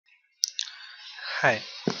Hi,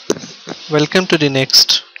 welcome to the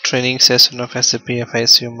next training session of SAP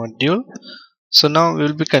FICO module. So now we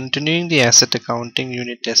will be continuing the asset accounting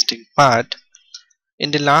unit testing part.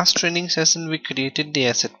 In the last training session we created the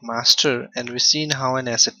asset master and we seen how an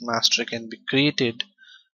asset master can be created,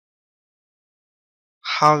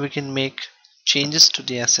 how we can make changes to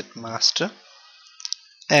the asset master,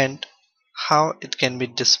 and how it can be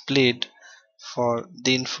displayed for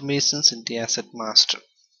the informations in the asset master.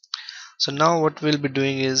 So now what we'll be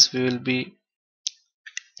doing is we will be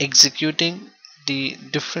executing the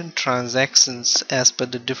different transactions as per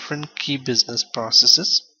the different key business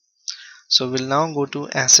processes. So we'll now go to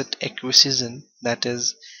asset acquisition, that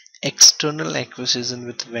is external acquisition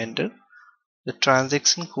with vendor. The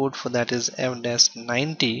transaction code for that is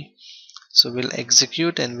F-90. So we'll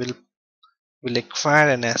execute and we'll acquire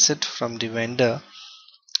an asset from the vendor.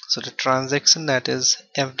 So the transaction that is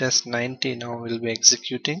F-90 now will be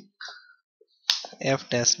executing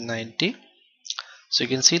F-90. So you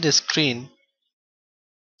can see the screen.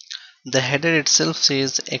 The header itself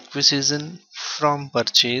says acquisition from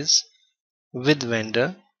purchase with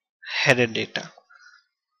vendor header data.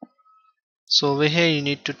 So over here you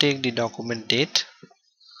need to take the document date.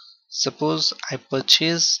 Suppose I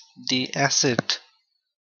purchase the asset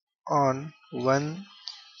on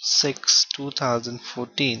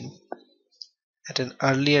 1/6/2014 at an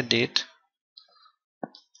earlier date.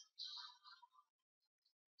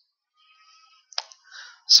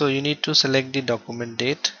 So you need to select the document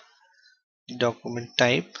date, document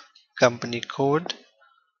type, company code,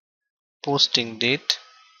 posting date,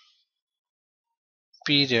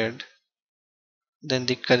 period, then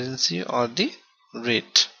the currency or the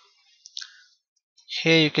rate.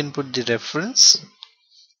 Here you can put the reference,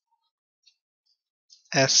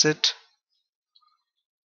 asset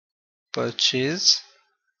purchase.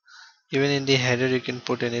 Even in the header you can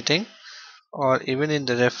put anything, or even in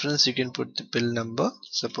the reference you can put the bill number.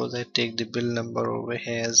 Suppose I take the bill number over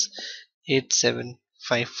here as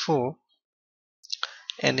 8754,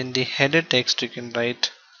 and in the header text you can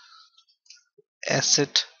write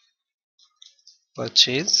asset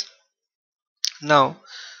purchase. Now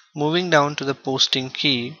moving down to the posting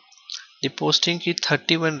key, the posting key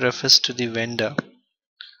 31 refers to the vendor.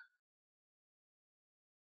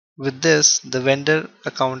 With this the vendor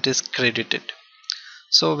account is credited.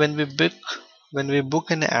 So when we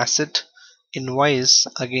book an asset invoice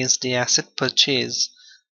against the asset purchase,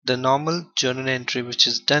 the normal journal entry which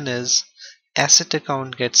is done is asset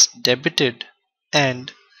account gets debited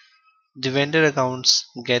and the vendor accounts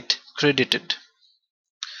get credited.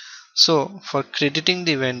 So for crediting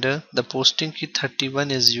the vendor, the posting key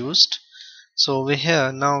 31 is used. So over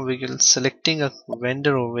here now we will selecting a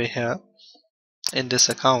vendor over here in this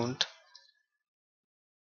account.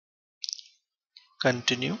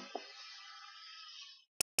 Continue.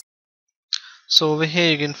 So over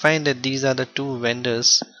here you can find that these are the two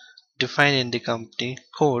vendors defined in the company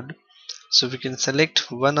code. So we can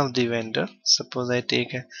select one of the vendor. Suppose I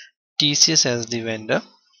take a TCS as the vendor.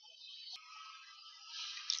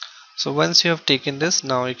 So once you have taken this,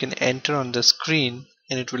 now you can enter on the screen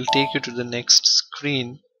and it will take you to the next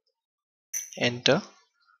screen. Enter.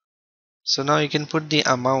 So now you can put the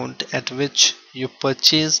amount at which you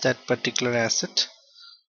purchase that particular asset.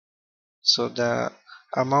 So the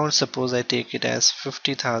amount, suppose I take it as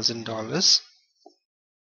 $50,000.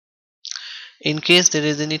 In case there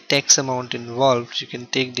is any tax amount involved, you can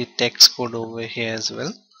take the tax code over here as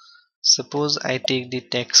well. Suppose I take the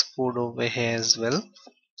tax code over here as well.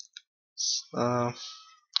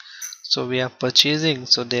 So we are purchasing,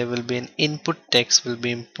 so there will be an input tax will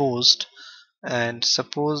be imposed, and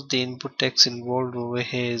suppose the input tax involved over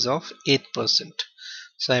here is of 8%.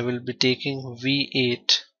 So I will be taking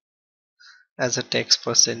V8 as a tax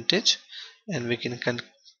percentage, and we can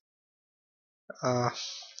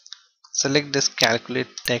select this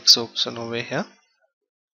calculate tax option over here.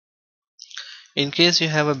 In case you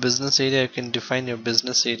have a business area, you can define your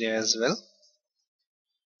business area as well,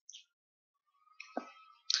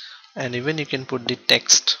 and even you can put the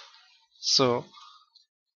text. So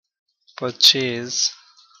purchase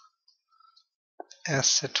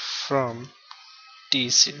asset from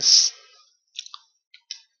TCS.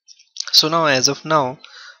 So now as of now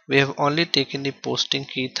we have only taken the posting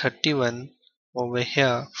key 31 over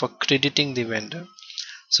here for crediting the vendor.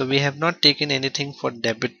 So we have not taken anything for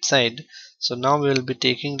debit side. So now we will be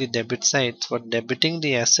taking the debit side. For debiting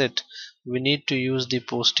the asset we need to use the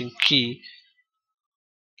posting key.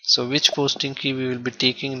 So which posting key we will be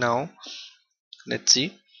taking now? Let's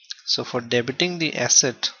see. So for debiting the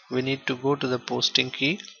asset we need to go to the posting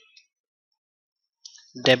key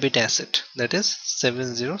debit asset, that is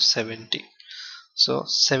 7070. So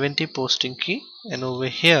 70 posting key, and over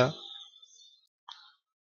here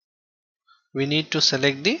we need to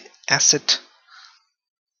select the asset,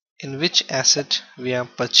 in which asset we are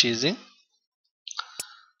purchasing.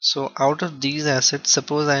 So out of these assets,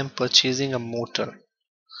 suppose I am purchasing a motor,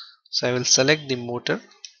 so I will select the motor,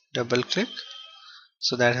 double click,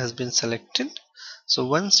 so that has been selected. So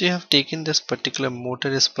once you have taken this particular motor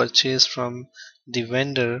is purchased from the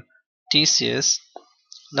vendor TCS,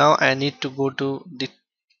 now I need to go to the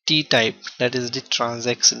T type, that is the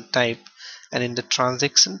transaction type, and in the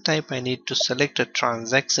transaction type I need to select a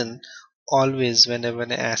transaction always whenever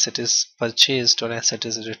an asset is purchased or asset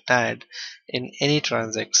is retired in any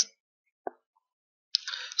transaction.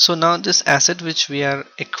 So now this asset which we are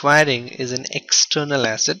acquiring is an external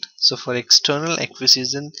asset. So for external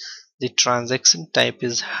acquisition, the transaction type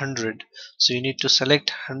is 100. So you need to select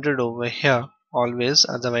 100 over here always,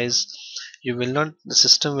 otherwise the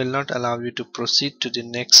system will not allow you to proceed to the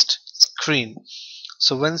next screen.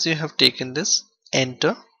 So once you have taken this,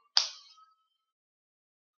 enter.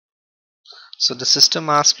 So the system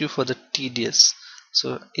asks you for the TDS.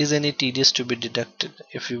 So is any TDS to be deducted?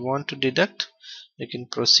 If you want to deduct, you can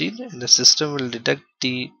proceed, and the system will deduct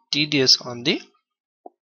the TDS on the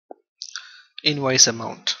invoice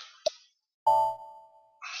amount.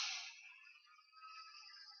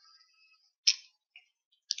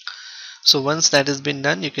 So once that has been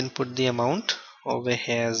done, you can put the amount over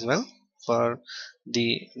here as well. For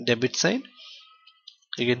the debit side,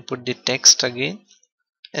 you can put the text again,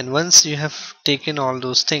 and once you have taken all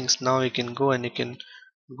those things, now you can go and you can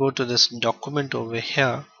go to this document over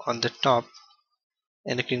here on the top,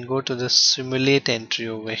 and you can go to the simulate entry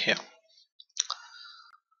over here.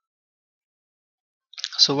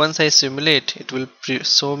 So once I simulate, it will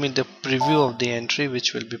show me the preview of the entry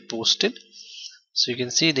which will be posted. So you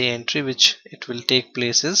can see the entry which it will take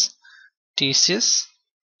place is TCS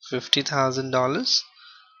 $50,000,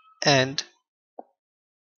 and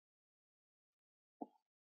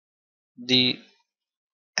the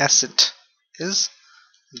asset is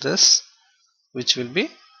this, which will be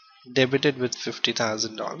debited with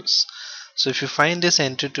 $50,000. So if you find this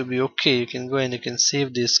entry to be okay, you can go and you can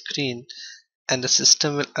save this screen, and the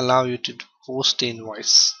system will allow you to post the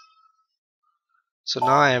invoice. So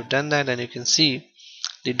now I have done that, and you can see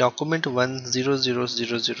the document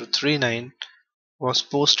 1000039 was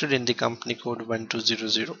posted in the company code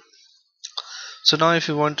 1200. So now if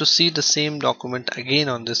you want to see the same document again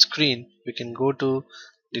on the screen, we can go to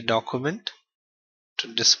the document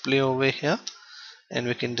to display over here, and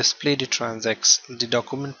we can display the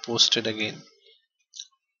document posted again.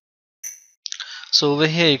 So over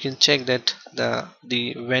here you can check that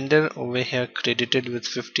the vendor over here credited with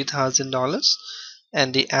 $50,000,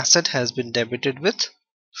 and the asset has been debited with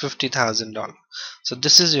 $50,000. So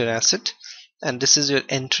this is your asset, and this is your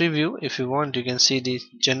entry view. If you want, you can see the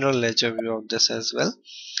general ledger view of this as well.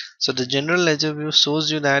 So the general ledger view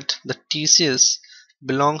shows you that the TCS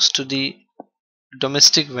belongs to the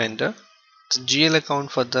domestic vendor. The GL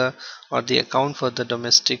account for the account for the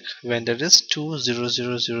domestic vendor is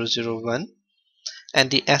 200001, and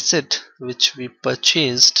the asset which we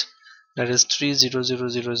purchased, that is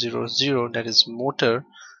 300000, that is motor,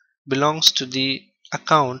 belongs to the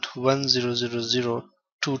account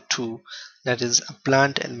 100022, that is a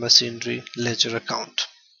plant and machinery ledger account.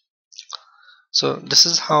 So this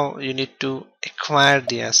is how you need to acquire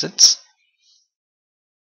the assets.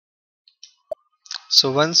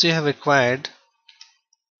 So once you have acquired,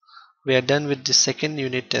 we are done with the second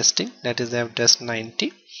unit testing, that is FDES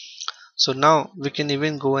 90. So now we can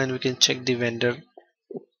even go and we can check the vendor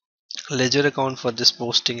ledger account for this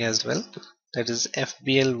posting as well, that is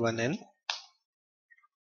FBL1N,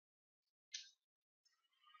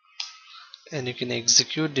 and you can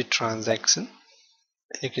execute the transaction.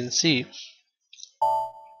 You can see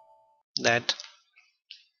that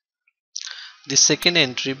the second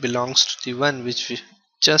entry belongs to the one which we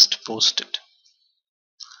just posted.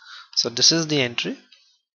 So this is the entry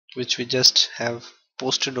which we just have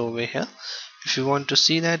posted over here. If you want to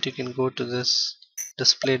see that, you can go to this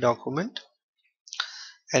display document,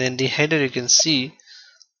 and in the header you can see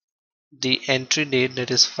the entry date,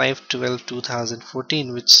 that is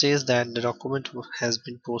 5/12/2014, which says that the document has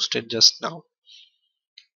been posted just now.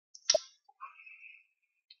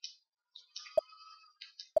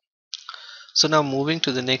 So now moving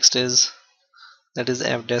to the next is, that is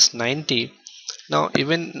FDES 90. Now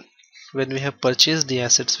even when we have purchased the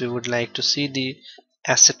assets, we would like to see the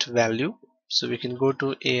asset value. So we can go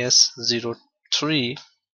to AS03.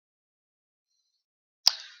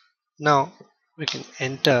 Now we can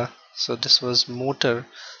enter. So this was motor.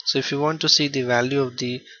 So if you want to see the value of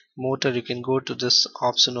the motor, you can go to this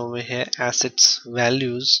option over here, assets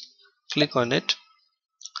values, click on it.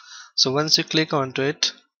 So once you click onto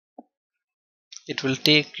it, it will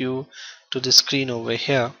take you to the screen over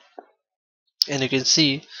here, and you can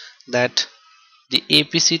see that the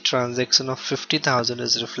APC transaction of 50,000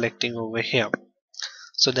 is reflecting over here.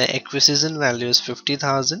 So the acquisition value is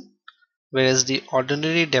 50,000, whereas the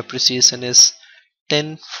ordinary depreciation is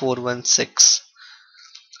 10,416.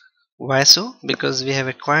 Why so? Because we have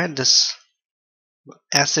acquired this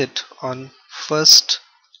asset on 1st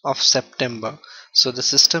of September. So the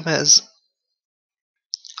system has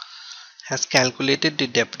calculated the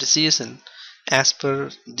depreciation as per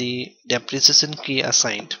the depreciation key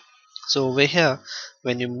assigned. So over here,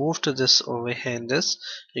 when you move to this over here in this,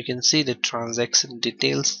 you can see the transaction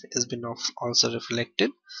details has been also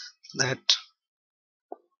reflected, that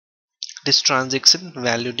this transaction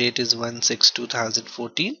value date is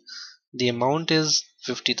 1/6/2014, the amount is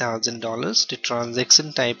 $50,000, the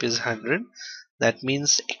transaction type is 100, that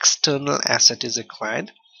means external asset is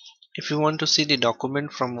acquired. If you want to see the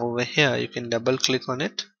document from over here, you can double click on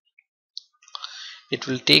it. It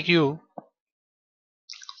will take you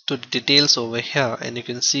to the details over here, and you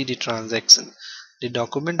can see the transaction, the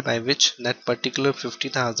document by which that particular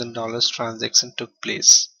 $50,000 transaction took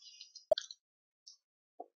place.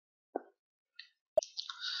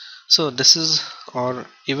 So this is, or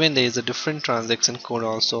even there is a different transaction code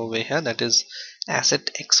also over here, that is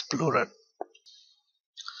Asset Explorer.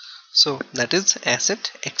 So that is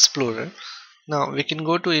Asset Explorer. Now we can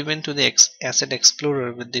go to even to the Asset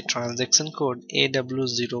Explorer with the transaction code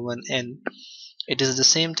AW01N. It is the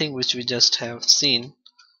same thing which we just have seen,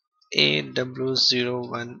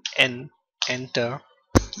 AW01N, enter,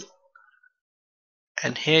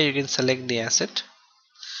 and here you can select the asset.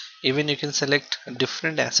 Even you can select a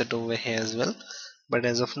different asset over here as well, but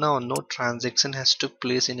as of now no transaction has took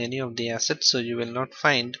place in any of the assets, so you will not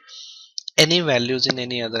find any values in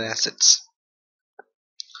any other assets.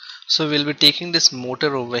 So we'll be taking this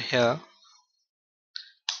motor over here,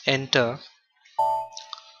 enter,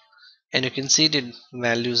 and you can see the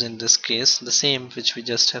values in this case the same which we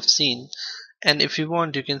just have seen. And if you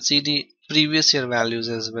want, you can see the previous year values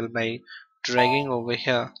as well by dragging over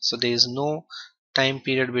here. So there is no time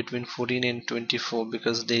period between 14 and 24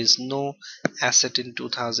 because there is no asset in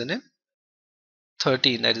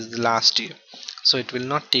 2013, that is the last year, so it will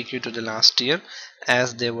not take you to the last year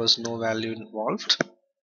as there was no value involved.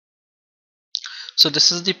 So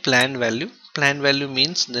this is the planned value. Planned value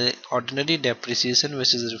means the ordinary depreciation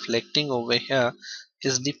which is reflecting over here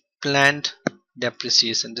is the planned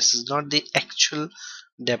depreciation. This is not the actual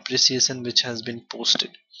depreciation which has been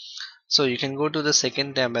posted. So you can go to the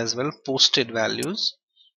second tab as well, posted values.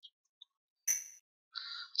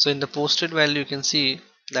 So in the posted value you can see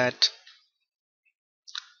that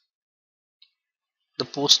the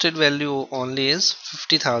posted value only is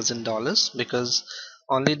 $50,000 because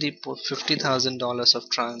only the $50,000 of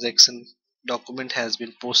transaction document has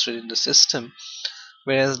been posted in the system,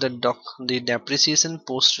 whereas the depreciation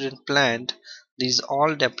posted and planned, these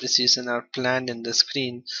all depreciation are planned in the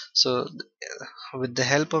screen. So with the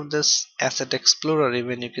help of this Asset Explorer,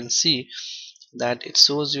 even you can see that it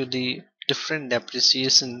shows you the different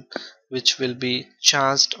depreciation which will be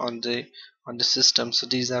charged on the system. So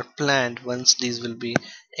these are planned. Once these will be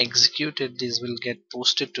executed, these will get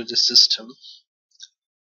posted to the system.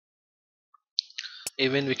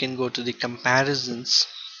 Even we can go to the comparisons.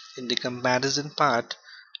 In the comparison part,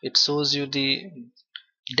 it shows you the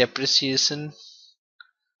depreciation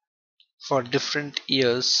for different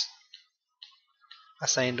years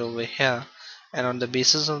assigned over here, and on the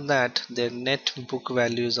basis of that their net book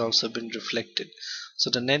value is also been reflected. So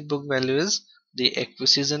the net book value is the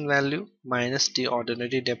acquisition value minus the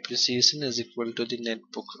ordinary depreciation is equal to the net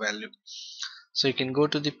book value. So you can go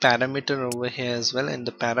to the parameter over here as well. In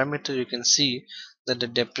the parameter you can see that the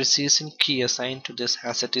depreciation key assigned to this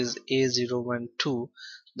asset is A012,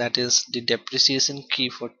 that is the depreciation key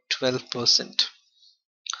for 12%.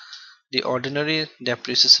 The ordinary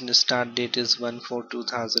depreciation start date is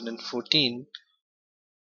 1/4/2014,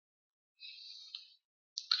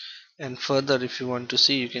 and further if you want to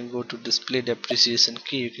see, you can go to display depreciation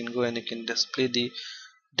key. You can go and you can display the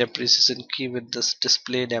depreciation key with this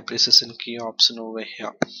display depreciation key option over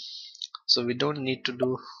here. So we don't need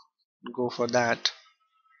to go for that.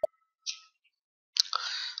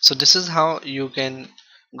 So this is how you can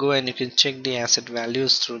go and you can check the asset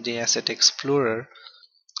values through the Asset Explorer.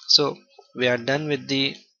 So we are done with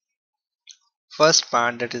the first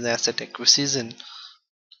part, that is asset acquisition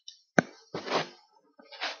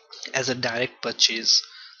as a direct purchase.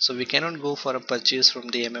 So we cannot go for a purchase from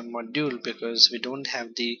the module because we don't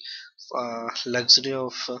have the luxury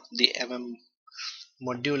of the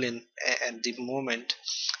module at the moment.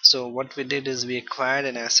 So what we did is we acquired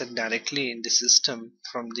an asset directly in the system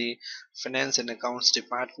from the finance and accounts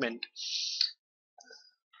department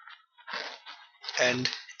and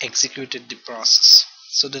executed the process.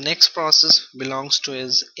 So the next process belongs to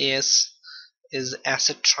is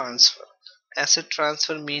asset transfer. Asset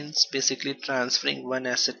transfer means basically transferring one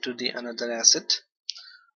asset to the another asset.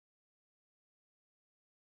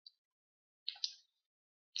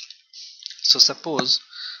 So suppose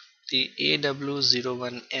the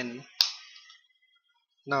AW01N.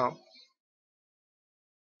 Now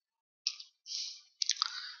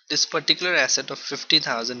this particular asset of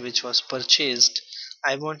 50,000 which was purchased,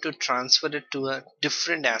 I want to transfer it to a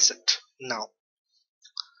different asset now.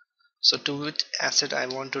 So to which asset I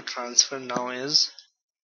want to transfer now is,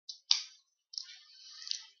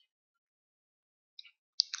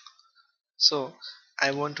 so I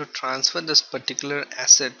want to transfer this particular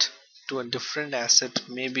asset to a different asset,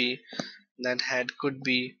 maybe could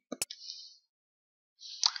be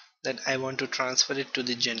that I want to transfer it to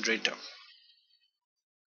the generator.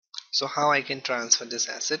 So how I can transfer this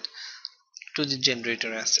asset to the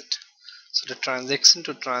generator asset? So the transaction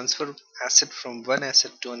to transfer asset from one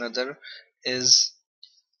asset to another is,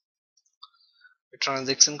 the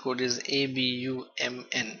transaction code is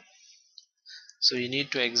ABUMN. So you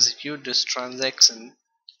need to execute this transaction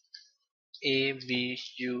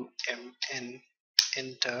ABUMN,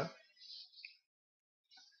 enter.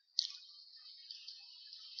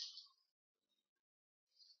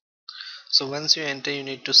 So once you enter, you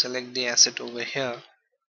need to select the asset over here,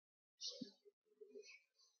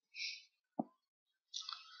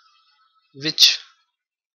 which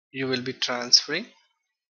you will be transferring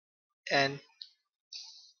and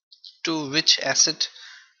to which asset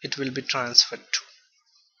it will be transferred to.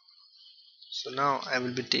 So now I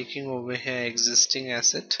will be taking over here existing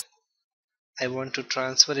asset. I want to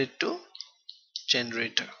transfer it to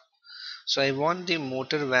generator. So I want the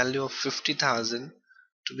motor value of 50,000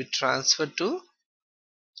 to be transferred to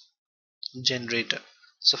generator.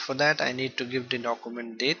 So for that I need to give the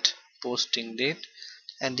document date, posting date,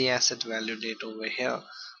 and the asset value date over here.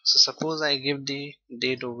 So suppose I give the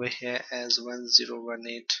date over here as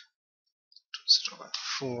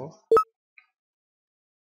 10182014.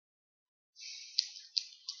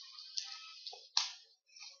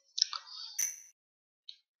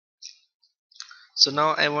 So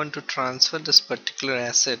now I want to transfer this particular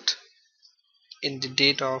asset in the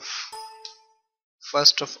date of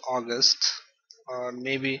 1st of August, or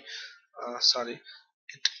maybe sorry,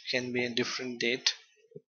 it can be a different date.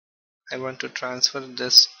 I want to transfer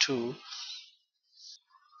this to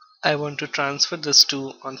on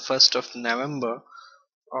 1st of November,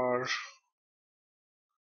 or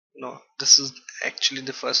no, this is actually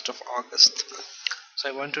the 1st of August. So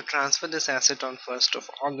I want to transfer this asset on 1st of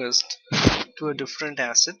August to a different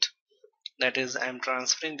asset. That is, I am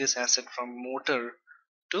transferring this asset from motor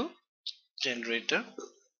to generator.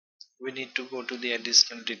 We need to go to the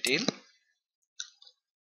additional detail.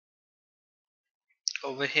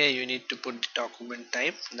 Over here you need to put the document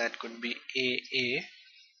type, that could be AA.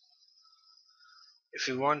 If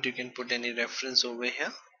you want, you can put any reference over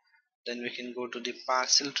here. Then we can go to the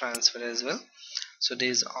partial transfer as well. So there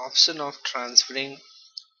is option of transferring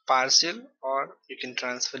partial, or you can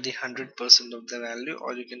transfer the 100% of the value,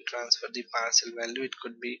 or you can transfer the partial value. It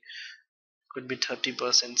could be 30%,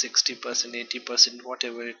 60%, 80%,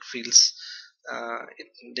 whatever it feels.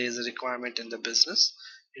 There is a requirement in the business.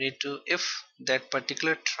 You need to, if that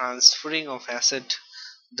particular transferring of asset,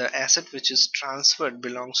 the asset which is transferred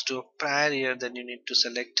belongs to a prior year, then you need to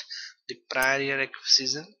select the prior year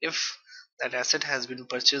acquisition. If that asset has been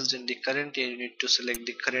purchased in the current year, you need to select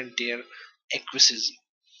the current year acquisition.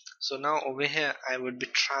 So now over here I would be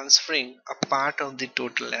transferring a part of the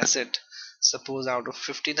total asset. Suppose out of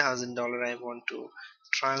 $50,000 I want to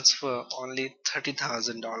transfer only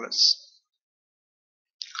 $30,000.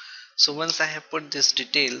 So once I have put these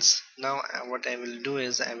details, now what I will do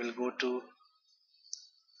is I will go to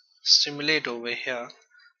simulate over here.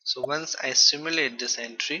 So once I simulate this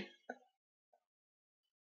entry,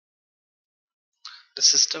 the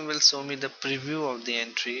system will show me the preview of the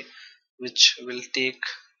entry which will take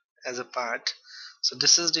as a part. So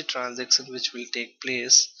this is the transaction which will take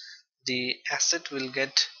place. The asset will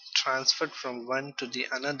get transferred from one to the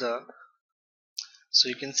another. So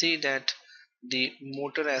you can see that the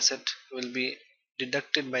motor asset will be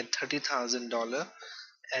deducted by $30,000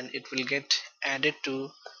 and it will get added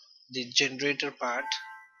to the generator part.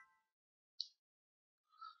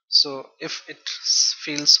 So if it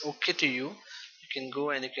feels okay to you, you can go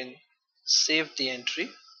and you can save the entry,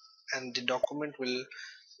 and the document will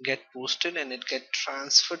get posted and it get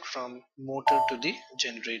transferred from motor to the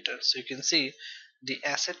generator. So you can see the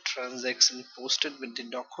asset transaction posted with the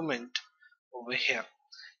document over here.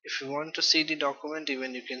 If you want to see the document,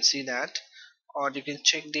 even you can see that, or you can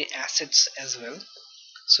check the assets as well.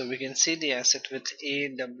 So we can see the asset with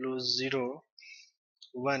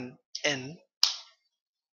AW01N.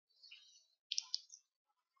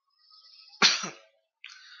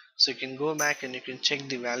 So you can go back and you can check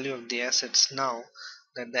the value of the assets now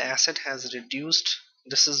that the asset has reduced.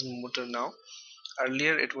 This is motor now.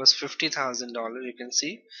 Earlier it was $50,000, you can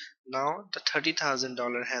see. Now the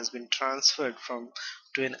 $30,000 has been transferred from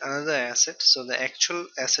to another asset. So the actual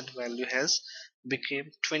asset value has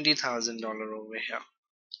became $20,000 over here.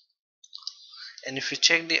 And if you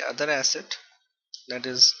check the other asset, that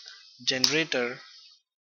is generator,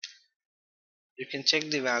 you can check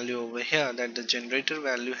the value over here that the generator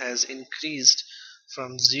value has increased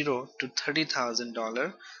from 0 to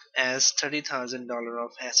 $30,000 as $30,000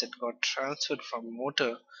 of asset got transferred from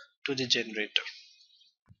motor to the generator.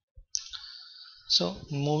 So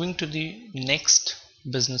moving to the next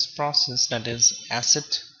business process, that is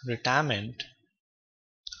asset retirement.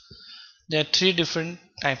 There are three different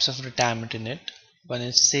types of retirement in it. One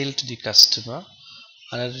is sale to the customer,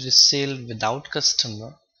 another is sale without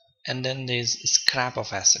customer, and then there is scrap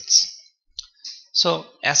of assets. So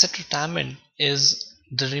asset retirement is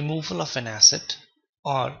the removal of an asset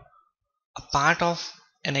or a part of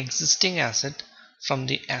an existing asset from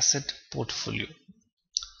the asset portfolio.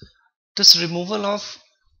 This removal of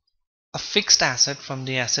a fixed asset from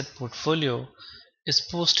the asset portfolio is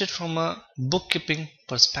posted from a bookkeeping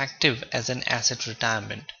perspective as an asset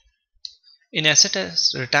retirement. In asset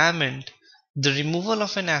retirement, the removal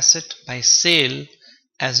of an asset by sale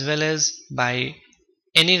as well as by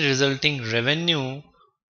any resulting revenue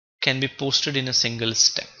can be posted in a single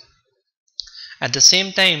step. At the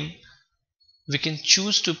same time, we can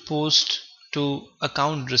choose to post to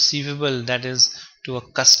account receivable, that is to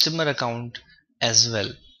a customer account as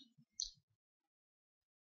well.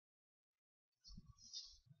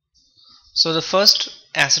 So the first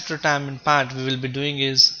asset retirement part we will be doing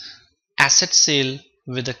is asset sale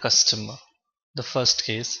with a customer, the first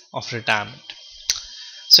case of retirement.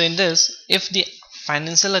 So in this, if the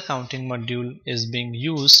financial accounting module is being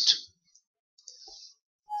used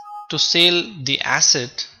to sell the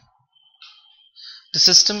asset, the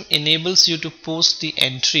system enables you to post the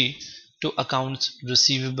entry to accounts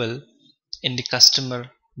receivable in the customer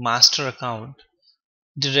master account,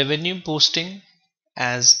 the revenue posting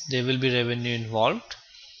as there will be revenue involved,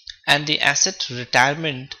 and the asset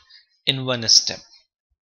retirement in one step.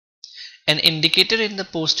 An indicator in the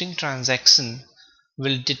posting transaction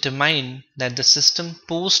will determine that the system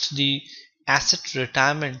posts the asset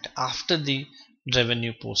retirement after the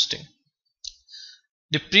revenue posting.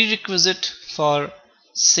 The prerequisite for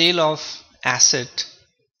sale of asset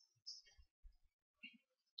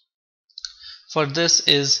for this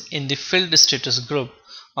is in the filled status group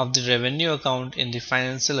of the revenue account in the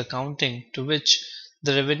financial accounting to which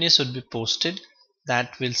the revenue should be posted,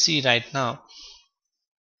 that we'll see right now.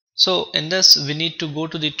 So in this we need to go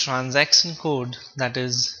to the transaction code, that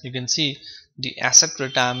is you can see the asset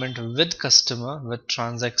retirement with customer with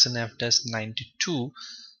transaction F-92.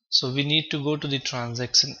 So we need to go to the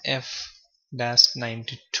transaction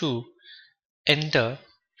F-92, enter.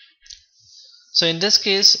 So in this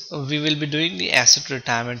case we will be doing the asset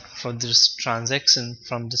retirement for this transaction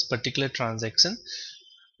from this particular transaction.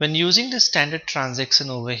 When using the standard transaction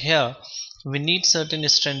over here, we need certain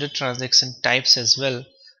standard transaction types as well,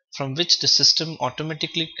 from which the system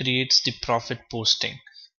automatically creates the profit posting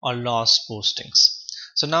or loss postings.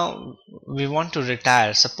 So now we want to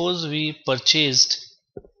retire. Suppose we purchased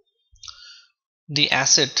the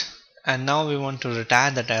asset and now we want to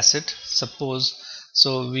retire that asset. Suppose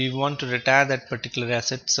so we want to retire that particular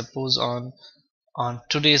asset, suppose on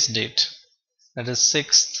today's date, that is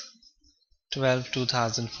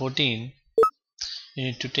 6/12/2014. You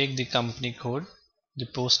need to take the company code, the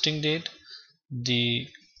posting date, the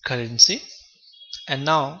currency, and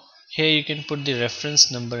now here you can put the reference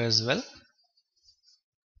number as well,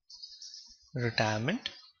 retirement,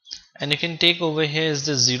 and you can take over here is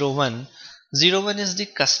the 01. 01 is the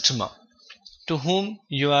customer to whom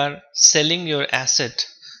you are selling your asset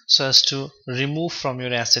so as to remove from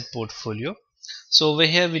your asset portfolio. So over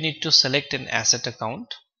here we need to select an asset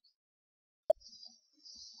account.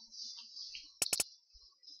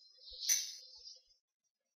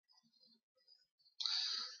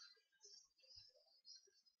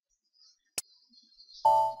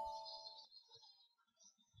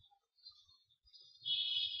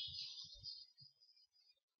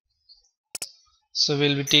 So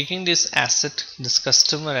we'll be taking this asset, this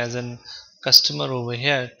customer, as an customer over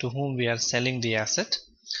here to whom we are selling the asset.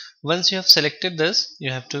 Once you have selected this,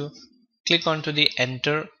 you have to click onto the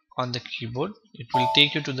enter on the keyboard. It will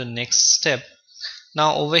take you to the next step.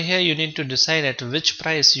 Now over here you need to decide at which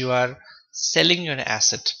price you are selling your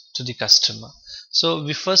asset to the customer. So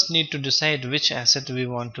we first need to decide which asset we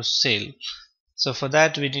want to sell. So for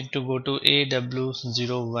that we need to go to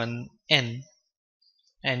AW01N,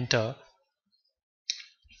 enter.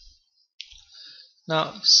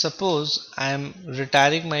 Now suppose I am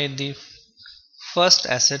retiring the first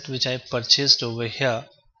asset which I purchased over here.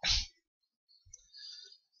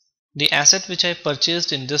 The asset which I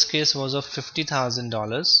purchased in this case was of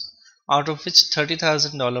 $50,000, out of which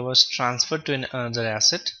 $30,000 was transferred to another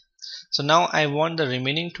asset. So now I want the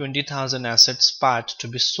remaining 20,000 assets part to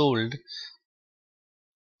be sold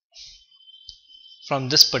from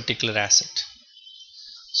this particular asset.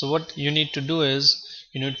 So what you need to do is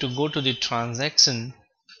you need to go to the transaction.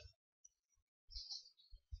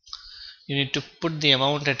 You need to put the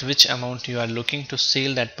amount at which amount you are looking to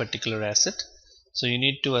sell that particular asset. So you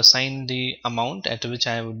need to assign the amount at which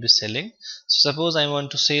I would be selling. So suppose I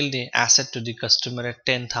want to sell the asset to the customer at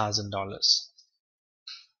 $10,000.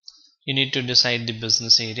 You need to decide the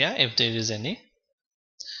business area if there is any,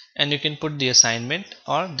 and you can put the assignment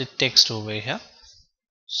or the text over here,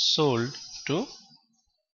 sold to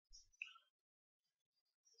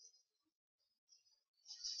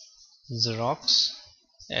Xerox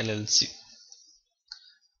LLC.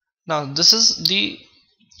 Now this is the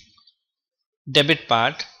debit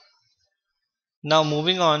part. Now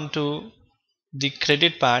moving on to the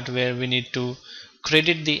credit part, where we need to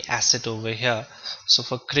credit the asset over here. So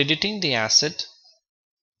for crediting the asset,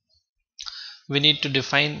 we need to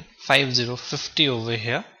define 5050 over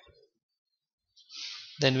here.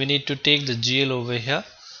 Then we need to take the GL over here.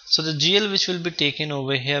 So the GL which will be taken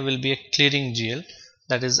over here will be a clearing GL,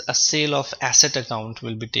 that is a sale of asset account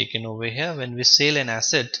will be taken over here. When we sell an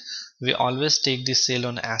asset, we always take the sale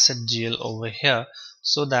on asset GL over here,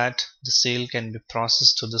 so that the sale can be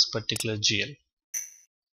processed to this particular GL.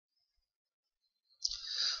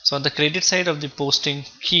 So on the credit side of the posting,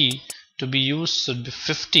 key to be used should be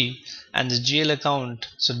 50, and the GL account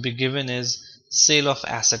should be given as sale of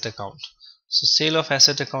asset account. So sale of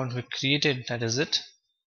asset account we created, that is it.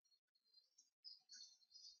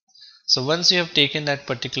 So once you have taken that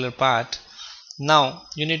particular part, now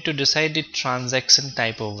you need to decide the transaction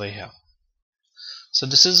type over here. So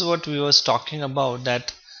this is what we was talking about,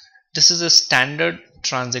 that this is a standard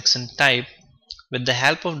transaction type. With the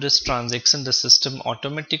help of this transaction, the system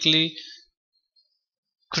automatically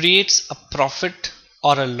creates a profit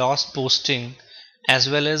or a loss posting as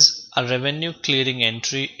well as a revenue clearing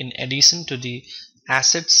entry in addition to the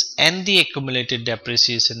assets and the accumulated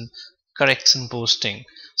depreciation correction posting,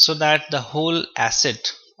 so that the whole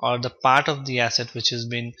asset or the part of the asset which has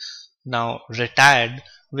been now retired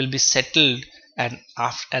will be settled, and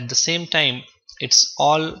at the same time it's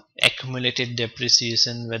all accumulated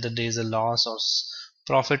depreciation, whether there is a loss or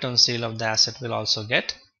profit on sale of the asset, will also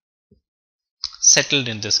get settled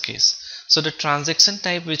in this case. So the transaction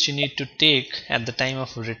type which you need to take at the time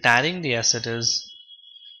of retiring the asset is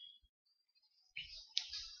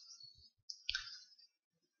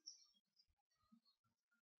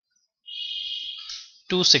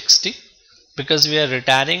 $260, because we are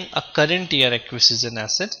retiring a current year acquisition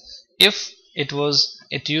asset. If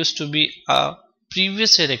it used to be a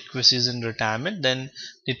previous year acquisition retirement, then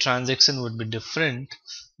the transaction would be different.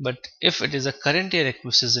 But if it is a current year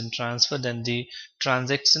acquisition transfer, then the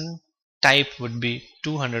transaction type would be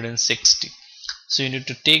 260. So you need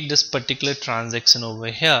to take this particular transaction over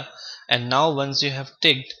here, and now once you have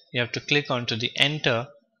ticked, you have to click onto the enter.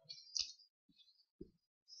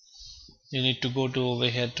 You need to go to over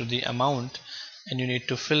here to the amount, and you need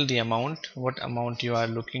to fill the amount, what amount you are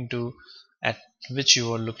looking to, at which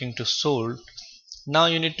you are looking to sold. Now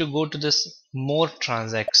you need to go to this more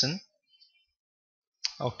transaction.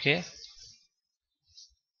 Okay,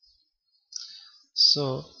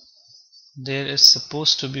 so there is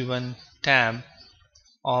supposed to be one tab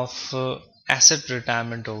of asset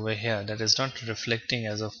retirement over here that is not reflecting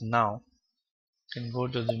as of now. You can go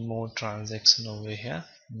to the more transaction over here.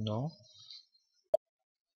 No,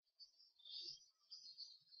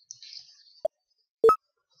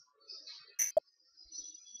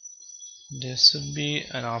 there should be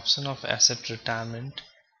an option of asset retirement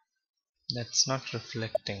that's not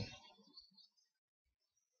reflecting.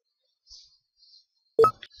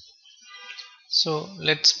 So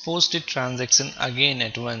let's post the transaction again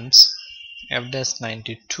at once.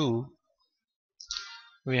 F-92,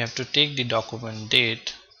 we have to take the document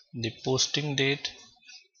date the posting date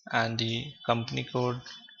and the company code,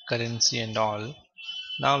 currency and all.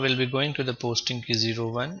 Now we'll be going to the posting key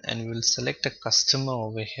 01 and we'll select a customer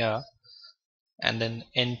over here and then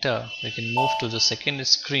enter. We can move to the second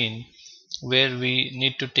screen where we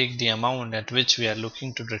need to take the amount at which we are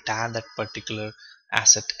looking to retire that particular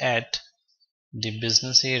asset at, the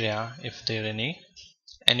business area if there any,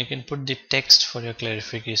 and you can put the text for your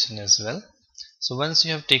clarification as well. So once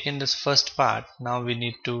you have taken this first part, now we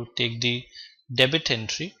need to take the debit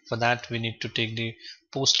entry. For that we need to take the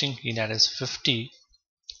posting key, that is 50,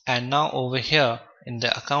 and now over here in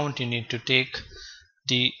the account you need to take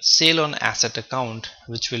the sale on asset account,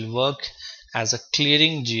 which will work as a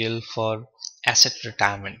clearing GL for asset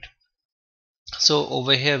retirement. So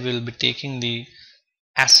over here we will be taking the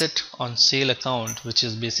asset on sale account, which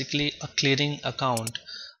is basically a clearing account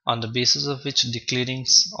on the basis of which the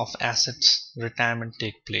clearings of assets retirement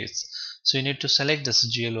take place. So you need to select this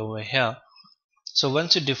GL over here. So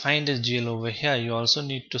once you define this GL over here, you also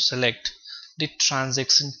need to select the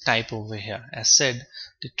transaction type over here. As said,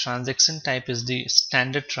 the transaction type is the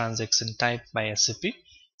standard transaction type by SAP.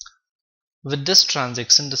 With this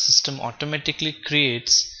transaction, the system automatically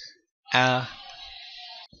creates a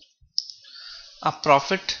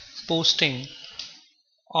profit posting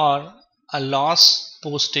or a loss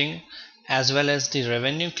posting as well as the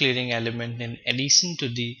revenue clearing element in addition to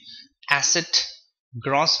the asset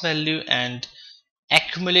gross value and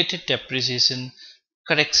accumulated depreciation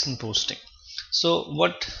correction posting. So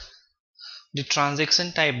what the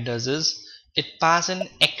transaction type does is it passes an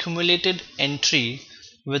accumulated entry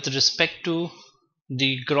with respect to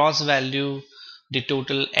the gross value, the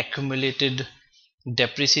total accumulated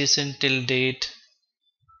depreciation till date,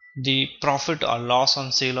 the profit or loss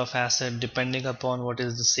on sale of asset depending upon what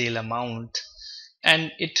is the sale amount,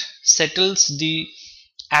 and it settles the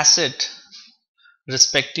asset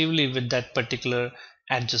respectively with that particular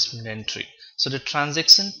adjustment entry. So the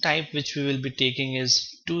transaction type which we will be taking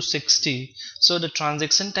is 260. So the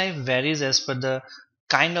transaction type varies as per the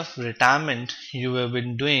kind of retirement you have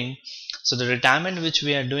been doing. So the retirement which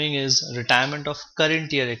we are doing is retirement of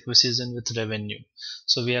current year acquisition with revenue.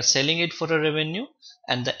 So we are selling it for a revenue,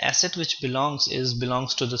 and the asset which belongs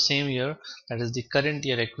to the same year, that is the current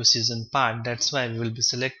year acquisition part. That's why we will be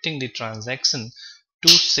selecting the transaction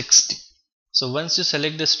 260. So once you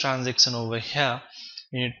select this transaction over here,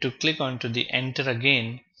 you need to click onto the enter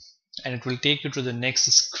again and it will take you to the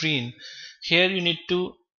next screen. Here you need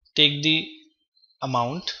to take the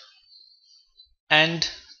amount, and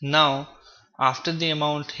now after the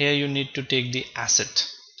amount, here you need to take the asset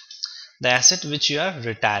which you are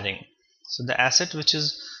retiring. So the asset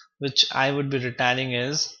which I would be retiring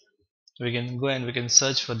is, we can go and we can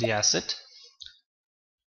search for the asset.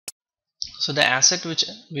 So the asset which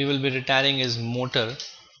we will be retiring is motor,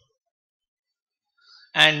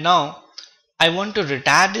 and now I want to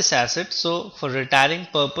retire this asset. So for retiring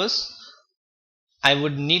purpose, I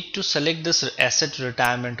would need to select this asset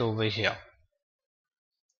retirement over here,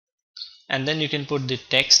 and then you can put the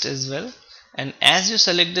text as well. And as you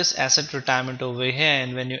select this asset retirement over here,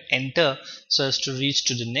 and when you enter so as to reach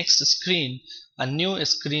to the next screen, a new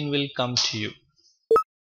screen will come to you.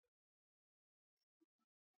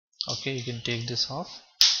 Okay, you can take this off,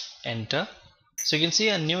 enter. So you can see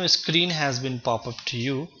a new screen has been pop up to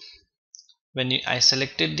you when I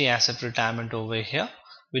selected the asset retirement over here.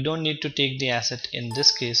 We don't need to take the asset in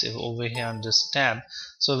this case if over here on this tab.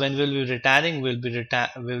 So when we'll be retiring, we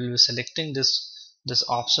will be selecting this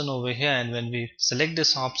option over here, and when we select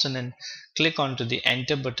this option and click onto the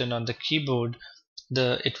enter button on the keyboard,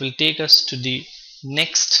 it will take us to the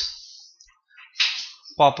next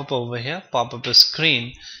pop-up over here, pop-up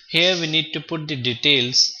screen. Here we need to put the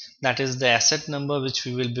details, that is the asset number which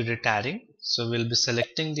we will be retiring. So we'll be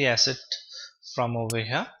selecting the asset from over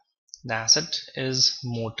here. The asset is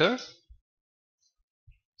motor.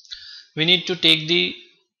 We need to take the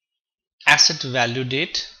asset value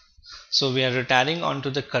date. So we are retiring onto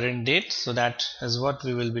the current date, so that is what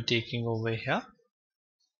we will be taking over here.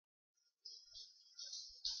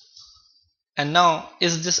 And now,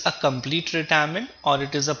 is this a complete retirement or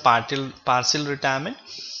it is a partial retirement?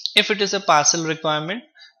 If it is a partial requirement,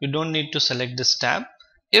 you don't need to select this tab.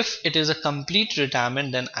 If it is a complete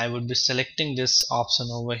retirement, then I would be selecting this option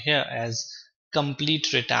over here as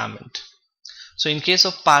complete retirement. So in case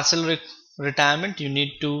of partial retirement, you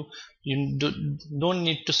don't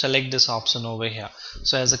need to select this option over here.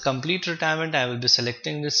 So as a complete retirement, I will be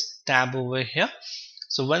selecting this tab over here.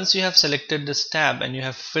 So once you have selected this tab and you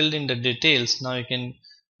have filled in the details, now you can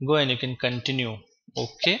go and you can continue.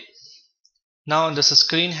 Okay, now this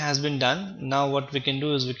screen has been done. Now what we can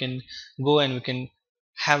do is we can go and we can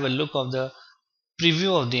have a look of the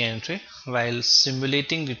preview of the entry while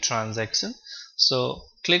simulating the transaction. So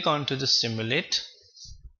click on to the simulate,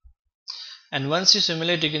 and once you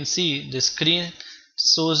simulate, you can see the screen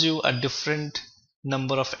shows you a different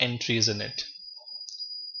number of entries in it.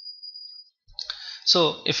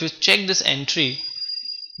 So if you check this entry,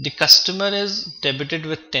 the customer is debited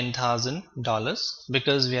with $10,000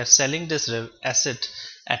 because we are selling this asset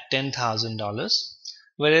at $10,000,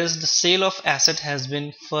 whereas the sale of asset has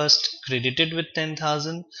been first credited with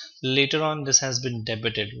 10,000, later on this has been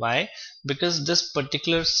debited. Why? Because this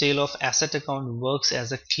particular sale of asset account works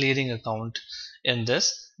as a clearing account in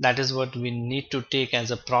this. That is what we need to take as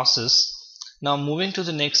a process. Now moving to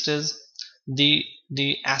the next is the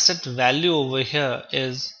asset value over here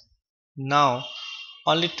is now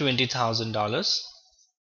only $20,000.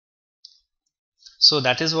 So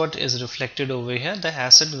that is what is reflected over here. The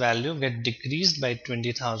asset value get decreased by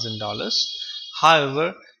 $20,000.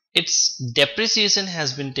 However, its depreciation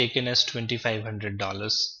has been taken as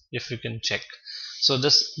 $2,500, if you can check. So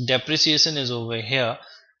this depreciation is over here,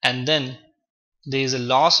 and then there is a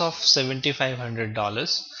loss of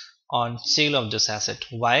 $7,500 on sale of this asset.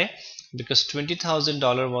 Why? Because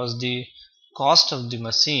 $20,000 was the cost of the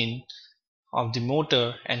machine, of the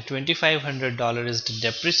motor, and $2,500 is the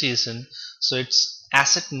depreciation. So its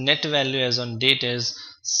asset net value as on date is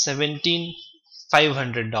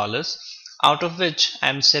 $17,500, out of which I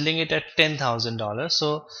am selling it at $10,000.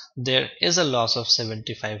 So there is a loss of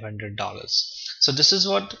 $7,500. So this is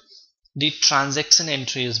what the transaction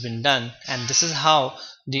entry has been done, and this is how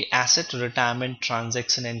the asset retirement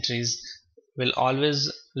transaction entries will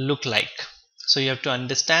always look like. So you have to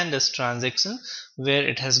understand this transaction where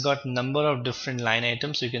it has got number of different line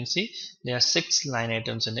items. You can see there are 6 line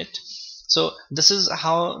items in it. So this is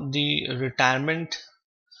how the retirement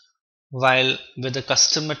while with the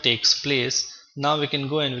customer takes place. Now we can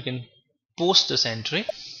go and we can post this entry,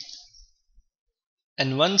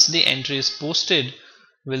 and once the entry is posted,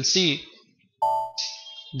 we'll see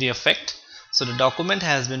the effect. So the document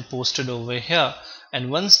has been posted over here, and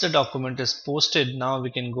once the document is posted, now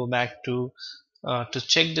we can go back to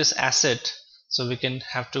check this asset. So we can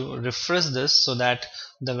have to refresh this so that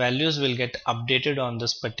the values will get updated on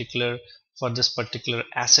this particular, for this particular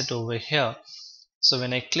asset over here. So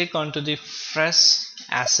when I click onto the fresh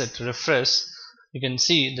asset refresh, you can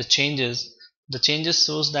see the changes. The changes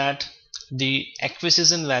shows that the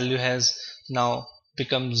acquisition value has now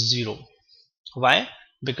become 0. Why?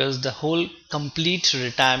 Because the whole complete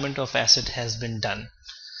retirement of asset has been done.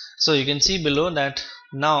 So you can see below that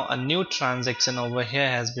now a new transaction over here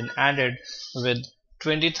has been added with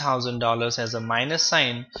 $20,000 as a minus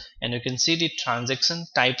sign, and you can see the transaction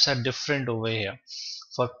types are different over here.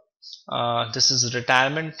 For this is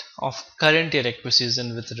retirement of current year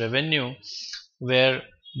acquisition with revenue, where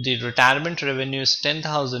the retirement revenue is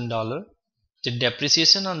 $10,000, the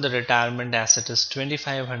depreciation on the retirement asset is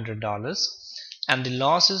 $2,500, and the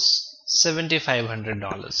loss is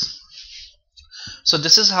 $7,500. So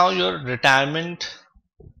this is how your retirement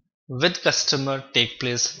with customer take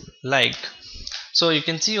place like. So you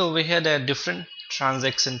can see over here there are different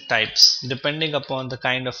transaction types depending upon the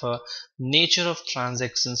kind of a nature of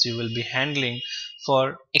transactions you will be handling.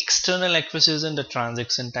 For external acquisition, the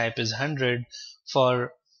transaction type is 100.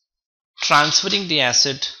 For transferring the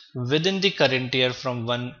asset within the current year from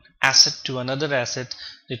one asset to another asset,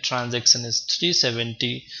 the transaction is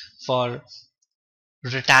 370. For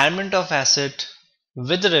retirement of asset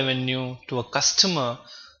with revenue to a customer,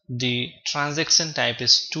 the transaction type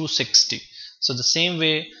is 260. So the same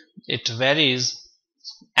way it varies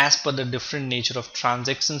as per the different nature of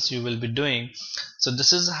transactions you will be doing. So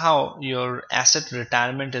this is how your asset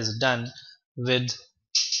retirement is done with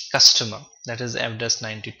customer, that is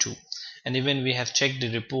F-92. And even we have checked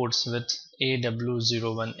the reports with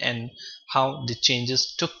AW01N how the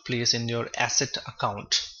changes took place in your asset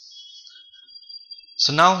account.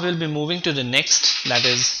 So now we'll be moving to the next, that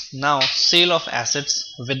is now sale of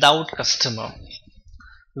assets without customer,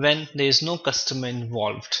 when there is no customer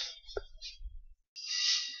involved.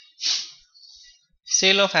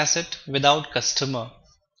 Sale of asset without customer.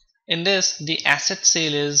 In this, the asset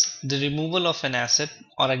sale is the removal of an asset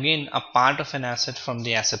or again a part of an asset from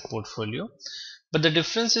the asset portfolio. But the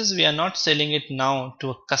difference is we are not selling it now to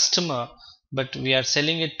a customer, but we are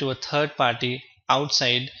selling it to a third party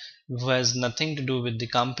outside who has nothing to do with the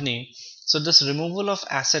company. So this removal of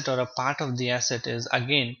asset or a part of the asset is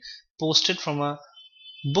again posted from a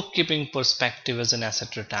bookkeeping perspective as an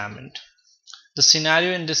asset retirement. The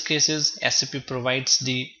scenario in this case is SAP provides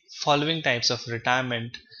the following types of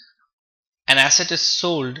retirement. An asset is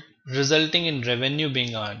sold resulting in revenue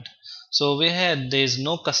being earned. So over here there is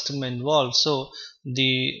no customer involved, so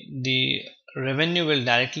the revenue will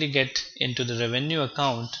directly get into the revenue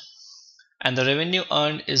account, and the revenue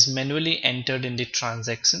earned is manually entered in the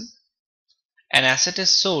transaction. An asset is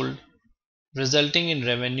sold, resulting in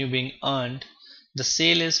revenue being earned. The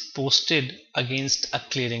sale is posted against a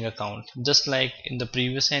clearing account, just like in the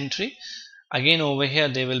previous entry. Again over here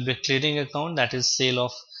there will be a clearing account, that is sale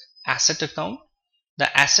of asset account.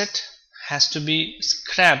 The asset has to be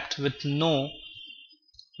scrapped with no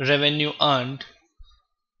revenue earned.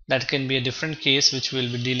 That can be a different case which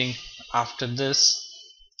we'll be dealing after this.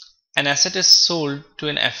 An asset is sold to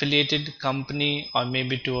an affiliated company or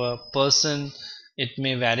maybe to a person, it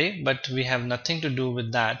may vary, but we have nothing to do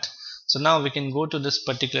with that. So now we can go to this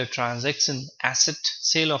particular transaction, asset,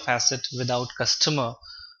 sale of asset without customer.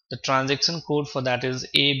 The transaction code for that is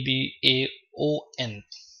ABAON.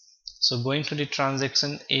 So going to the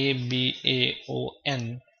transaction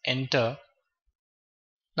ABAON, enter.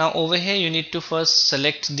 Now over here you need to first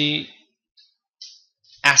select the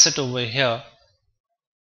asset over here,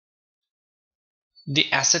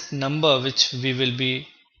 the asset number which we will be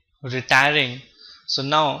retiring. So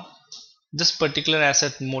now this particular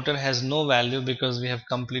asset motor has no value because we have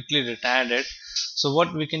completely retired it. So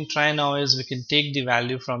what we can try now is we can take the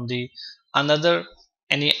value from the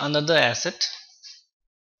any another asset,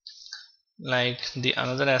 like the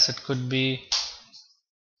another asset could be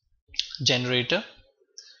generator,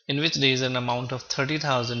 in which there is an amount of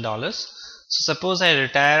 $30,000. So suppose I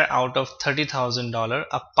retire out of $30,000,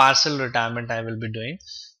 a partial retirement I will be doing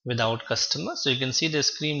without customer. So you can see the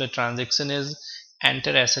screen, the transaction is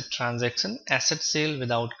enter asset transaction, asset sale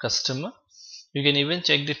without customer. You can even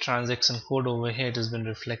check the transaction code over here, it has been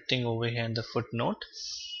reflecting over here in the footnote.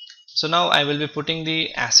 So now I will be putting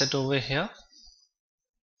the asset over here.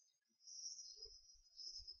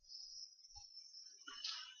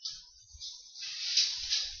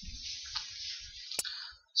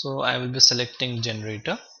 So I will be selecting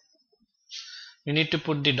generator. You need to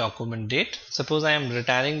put the document date. Suppose I am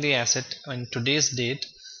retiring the asset on today's date,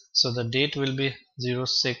 so the date will be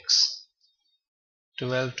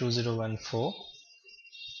 06/12/2014,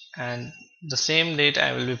 and the same date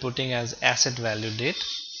I will be putting as asset value date.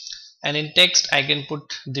 And in text I can put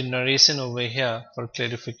the narration over here for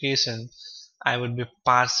clarification. I would be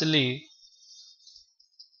partially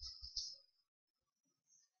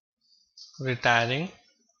retiring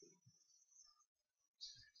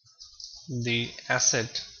the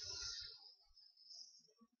asset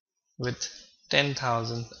with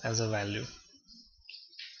 10,000 as a value.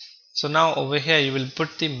 So now over here you will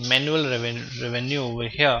put the manual revenue over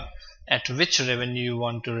here, at which revenue you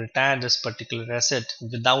want to retire this particular asset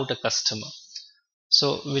without a customer.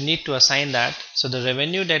 So we need to assign that. So the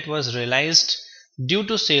revenue that was realized due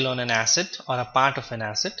to sale on an asset or a part of an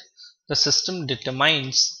asset, the system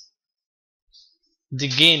determines the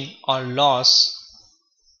gain or loss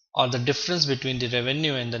or the difference between the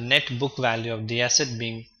revenue and the net book value of the asset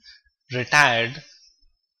being retired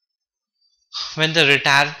when the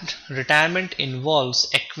retirement involves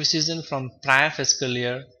acquisition from prior fiscal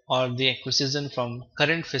year or the acquisition from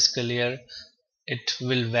current fiscal year. It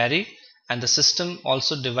will vary, and the system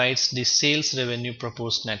also divides the sales revenue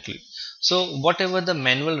proportionately. So whatever the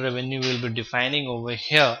manual revenue will be defining over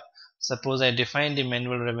here, suppose I define the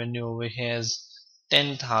manual revenue over here as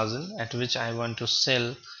 10,000, at which I want to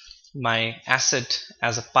sell my asset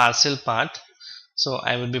as a partial part. So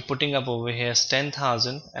I will be putting up over here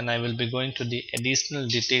 10,000, and I will be going to the additional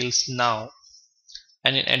details now.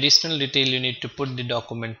 And in additional detail you need to put the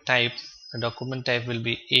document type. The document type will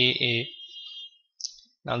be AA.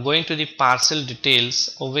 Now going to the parcel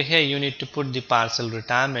details, over here you need to put the parcel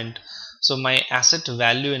retirement. So my asset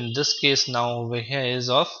value in this case now over here is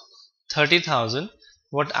of 30,000.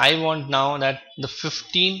 What I want now that the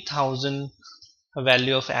 15,000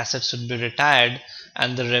 value of assets should be retired,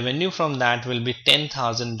 and the revenue from that will be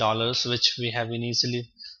 $10,000, which we have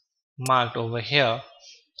initially marked over here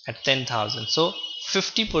at 10,000. So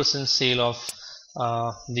 50% sale of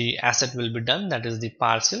the asset will be done, that is the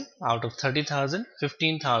parcel. Out of 30,000,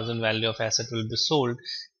 15,000 value of asset will be sold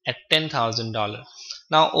at $10,000.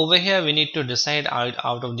 Now over here we need to decide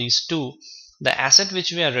out of these two, the asset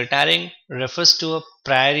which we are retiring refers to a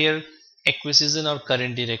prior year acquisition or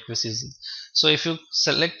current year acquisition. So if you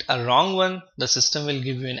select a wrong one, the system will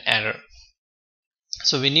give you an error.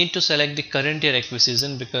 So we need to select the current year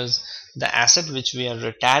acquisition because the asset which we are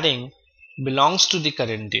retiring belongs to the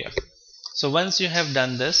current year. So once you have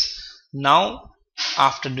done this, now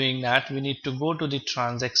after doing that we need to go to the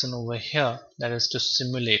transaction over here, that is to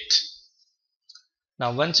simulate.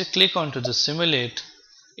 Now once you click onto the simulate,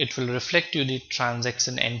 it will reflect you the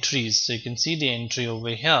transaction entries. So you can see the entry over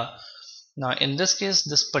here. Now in this case,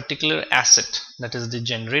 this particular asset, that is the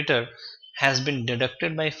generator, has been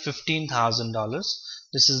deducted by $15,000.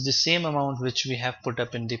 This is the same amount which we have put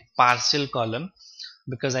up in the partial column,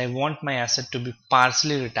 because I want my asset to be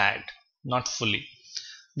partially retired, not fully.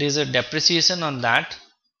 There is a depreciation on that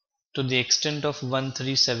to the extent of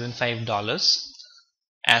 $1375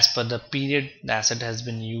 as per the period the asset has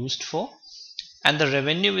been used for, and the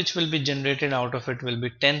revenue which will be generated out of it will be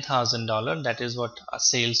 $10,000. That is what a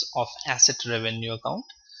sales of asset revenue account,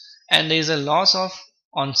 and there is a loss of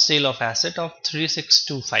on sale of asset of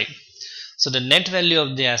 3625. So the net value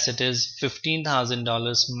of the asset is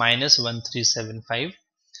 $15,000 minus 1375.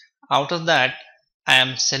 Out of that, I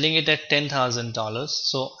am selling it at $10,000,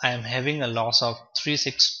 so I am having a loss of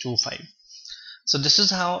 3625. So this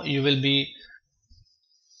is how you will be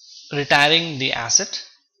retiring the asset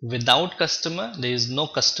without customer. There is no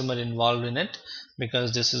customer involved in it,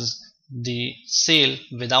 because this is the sale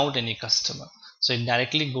without any customer. So it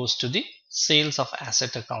directly goes to the sales of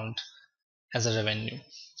asset account as a revenue.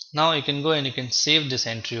 Now you can go and you can save this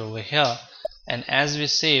entry over here, and as we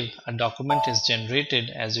save, a document is generated,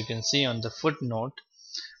 as you can see on the footnote.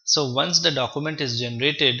 So once the document is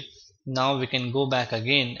generated, now we can go back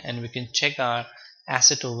again and we can check our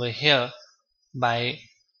asset over here by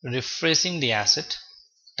refreshing the asset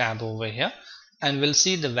tab over here, and we'll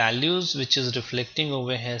see the values which is reflecting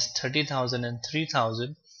over here is 30,000 and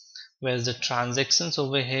 3,000, whereas the transactions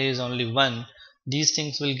over here is only 1. These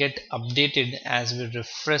things will get updated as we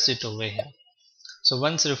refresh it over here. So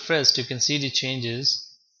once refreshed, you can see the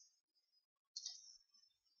changes.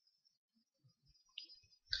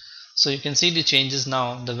 So you can see the changes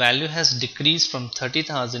now. The value has decreased from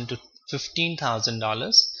 30,000 to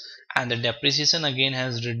 $15,000, and the depreciation again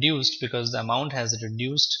has reduced because the amount has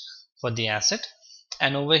reduced for the asset.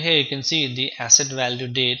 And over here you can see the asset value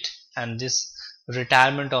date and this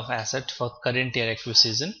retirement of asset for current year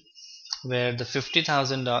acquisition, where the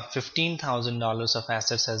 $15,000 of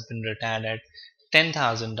assets has been retired at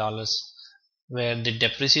 $10,000, where the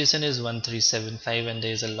depreciation is 1375 and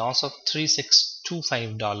there is a loss of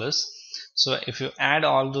 $3625. So if you add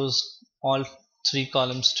all three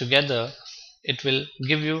columns together, it will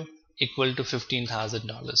give you equal to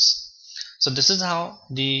 $15,000. So this is how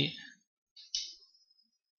the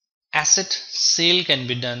asset sale can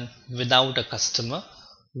be done without a customer,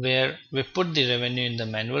 where we put the revenue in the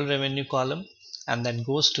manual revenue column and that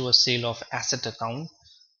goes to a sale of asset account,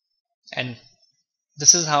 and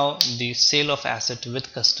this is how the sale of asset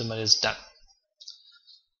with customer is done.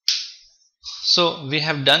 So we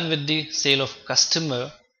have done with the sale of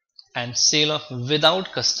customer and sale of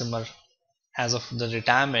without customer as of the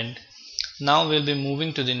retirement. Now we'll be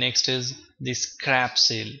moving to the next is the scrap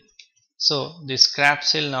sale. So the scrap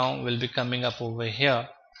sale now will be coming up over here.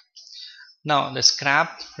 Now the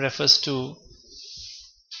scrap refers to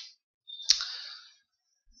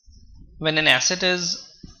when an asset is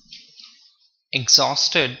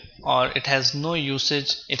exhausted or it has no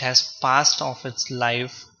usage, it has passed off its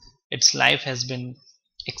life has been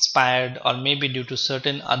expired, or maybe due to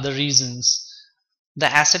certain other reasons the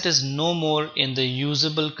asset is no more in the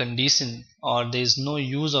usable condition or there is no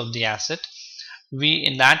use of the asset, we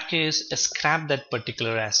in that case scrap that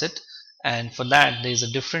particular asset, and for that there is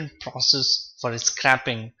a different process for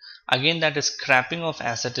scrapping. Again, that scrapping of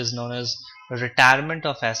asset is known as retirement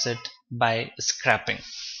of asset by scrapping.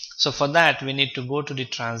 So for that we need to go to the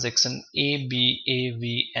transaction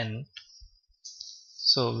ABAVN.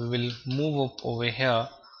 So we will move up over here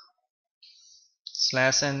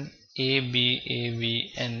 /n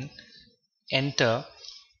ABAVN, enter.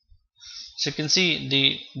 So you can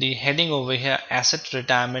see the heading over here, asset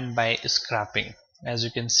retirement by scrapping, as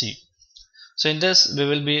you can see. So in this we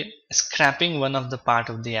will be scrapping one of the part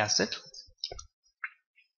of the asset.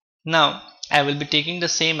 Now I will be taking the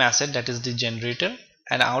same asset, that is the generator,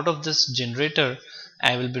 and out of this generator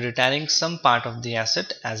I will be retiring some part of the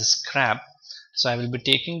asset as scrap. So I will be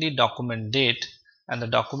taking the document date, and the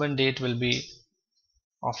document date will be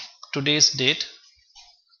of today's date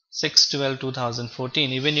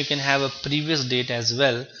 6/12/2014. Even you can have a previous date as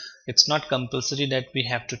well. It's not compulsory that we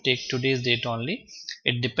have to take today's date only.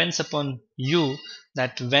 It depends upon you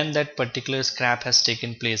that when that particular scrap has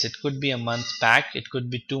taken place. It could be a month back, it could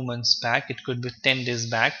be 2 months back, it could be 10 days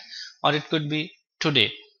back, or it could be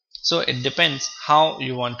today. So it depends how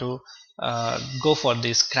you want to go for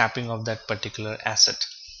the scrapping of that particular asset.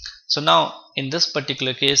 So now in this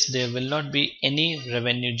particular case there will not be any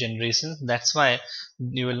revenue generation. That's why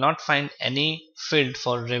you will not find any field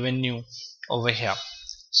for revenue over here.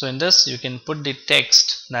 So in this you can put the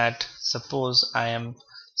text that suppose I am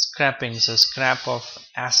scrapping. So scrap of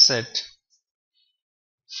asset.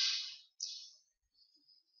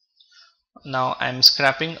 Now I'm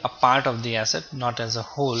scrapping a part of the asset, not as a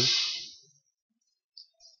whole.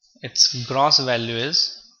 Its gross value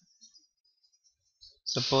is,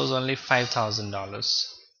 suppose, only $5,000.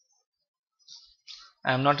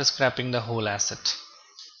 I am not scrapping the whole asset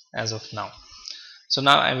as of now. So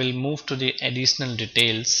now I will move to the additional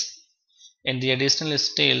details. In the additional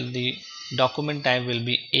detail, the document type will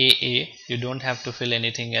be AA. You don't have to fill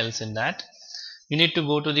anything else in that. You need to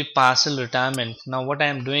go to the partial retirement. Now what I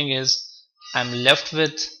am doing is, I'm left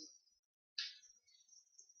with,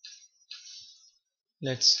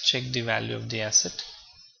 let's check the value of the asset,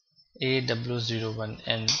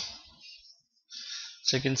 AW01N.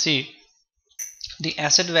 So you can see the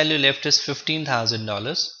asset value left is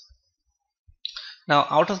 $15,000. Now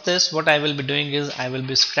out of this, what I will be doing is, I will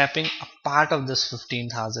be scrapping a part of this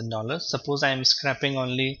 $15,000. Suppose I am scrapping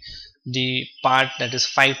only the part that is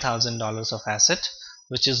 $5,000 of asset,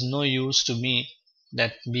 which is no use to me,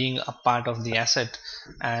 that being a part of the asset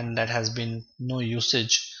and that has been no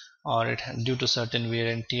usage, or it due to certain wear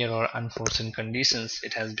and tear or unforeseen conditions,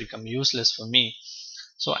 it has become useless for me.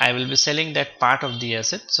 So I will be selling that part of the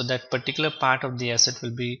asset. So that particular part of the asset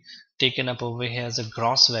will be taken up over here as a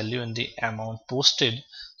gross value and the amount posted.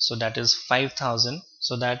 So that is 5,000.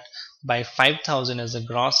 So that by 5,000 as a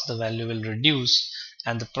gross, the value will reduce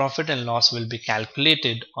and the profit and loss will be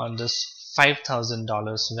calculated on this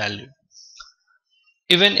 $5,000 value.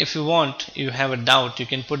 Even if you want, you have a doubt, you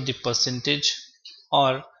can put the percentage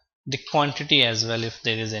or the quantity as well if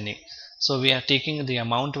there is any. So we are taking the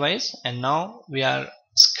amount wise, and now we are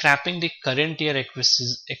scrapping the current year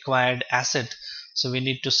acquired asset. So we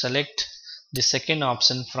need to select the second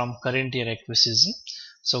option from current year acquisition.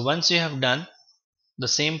 So once you have done the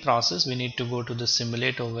same process, we need to go to the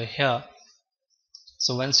simulate over here.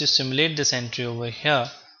 So once you simulate this entry over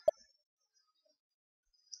here,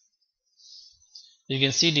 you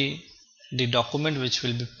can see the document which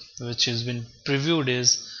has been previewed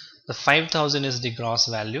is the 5,000 is the gross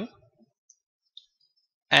value,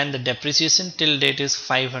 and the depreciation till date is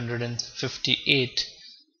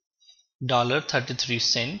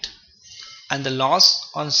 $558.33, and the loss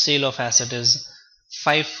on sale of asset is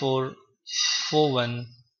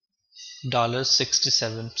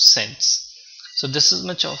 $5441.67. So this is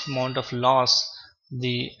much of amount of loss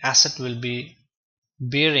the asset will be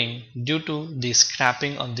bearing due to the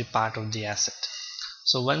scrapping on the part of the asset.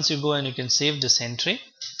 So once you go and you can save this entry,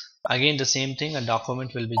 again the same thing, a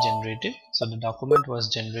document will be generated. So the document was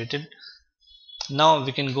generated. Now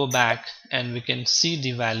we can go back and we can see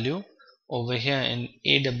the value over here in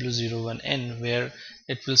AW01N, where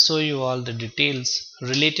it will show you all the details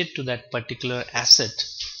related to that particular asset.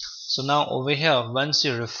 So now over here, once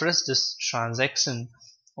you refresh this transaction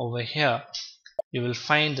over here, you will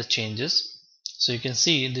find the changes. So you can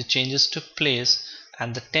see the changes took place,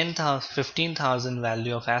 and the 15,000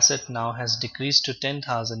 value of asset now has decreased to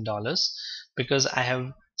 $10,000 because I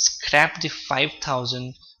have scrapped the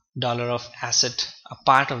 $5,000 of asset, a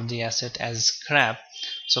part of the asset, as scrap.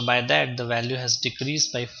 So by that the value has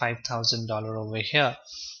decreased by $5,000 over here,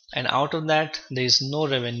 and out of that there is no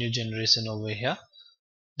revenue generation over here.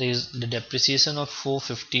 There is the depreciation of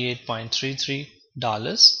 $458.33,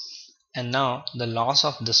 and now the loss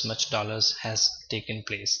of this much dollars has taken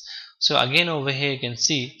place. So again over here you can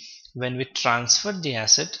see, when we transferred the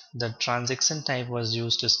asset, the transaction type was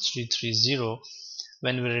used as 330.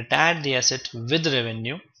 When we retired the asset with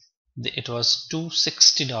revenue, it was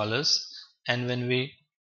 $260, and when we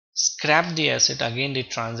scrap the asset, again the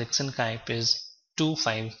transaction type is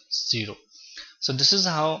 250. So this is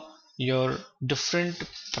how your different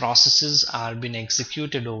processes are being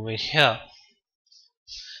executed over here.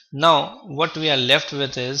 Now what we are left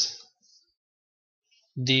with is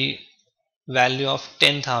the value of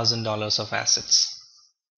 $10,000 of assets.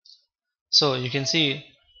 So you can see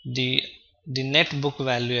the net book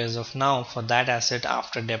value as of now for that asset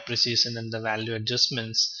after depreciation and the value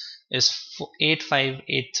adjustments is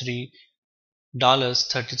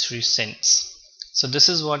 $8583.33. So this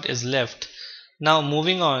is what is left. Now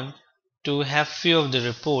moving on to have few of the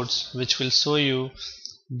reports which will show you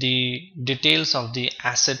the details of the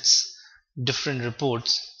assets, different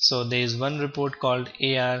reports. So there is one report called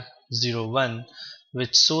AR01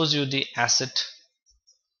 which shows you the asset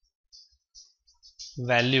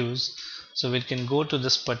values. So we can go to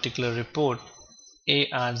this particular report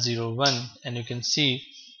AR01 and you can see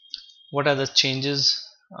what are the changes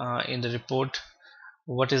in the report,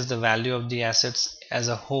 what is the value of the assets as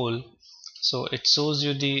a whole. So it shows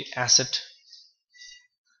you the asset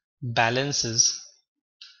balances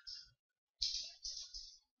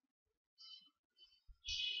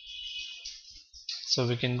So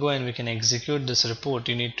we can go and we can execute this report.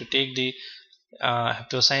 You need to take the have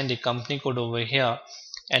to assign the company code over here,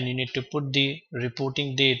 and you need to put the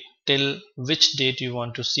reporting date till which date you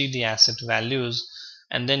want to see the asset values,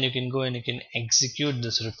 and then you can go and you can execute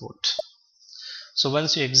this report. So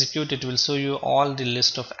once you execute, it will show you all the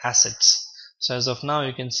list of assets. So as of now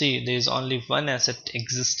you can see there is only one asset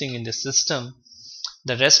existing in the system.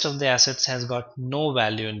 The rest of the assets has got no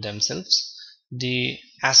value in themselves. The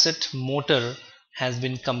asset motor has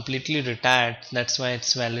been completely retired, that's why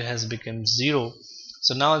its value has become 0.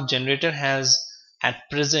 So now generator has, at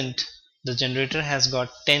present the generator has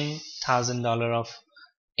got $10,000 of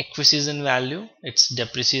acquisition value, its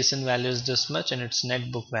depreciation value is this much, and its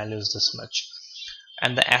net book value is this much,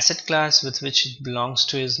 and the asset class with which it belongs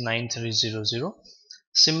to is 9300.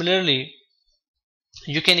 Similarly,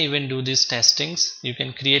 you can even do these testings. You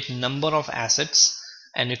can create number of assets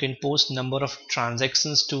and you can post number of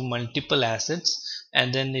transactions to multiple assets,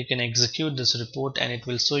 and then you can execute this report and it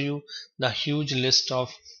will show you the huge list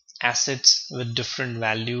of assets with different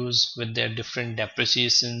values, with their different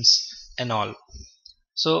depreciations and all.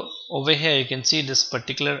 So over here you can see this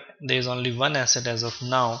particular, there is only one asset as of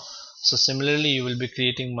now. So similarly you will be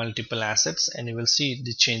creating multiple assets and you will see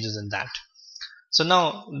the changes in that. So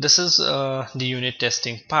now this is the unit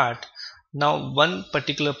testing part. Now one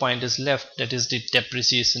particular point is left, that is the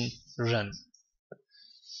depreciation run.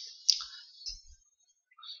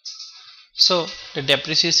 So the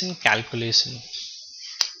depreciation calculation.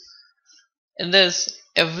 In this,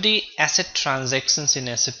 every asset transactions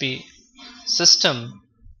in SAP system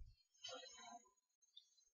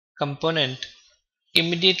component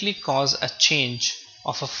immediately cause a change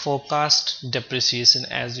of a forecast depreciation,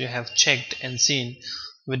 as you have checked and seen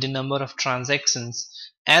with the number of transactions.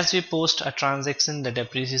 As we post a transaction, the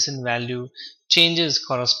depreciation value changes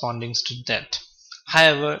corresponding to that.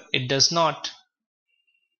 However, it does not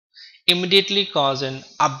immediately cause an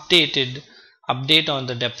update on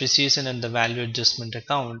the depreciation and the value adjustment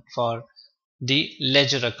account for the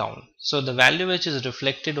ledger account. So the value which is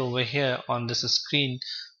reflected over here on this screen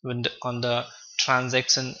on the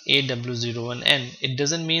transaction AW01N, it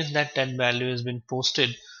doesn't mean that that value has been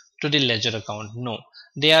posted to the ledger account. No,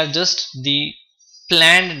 they are just the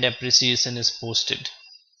planned depreciation is posted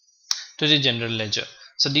to the general ledger.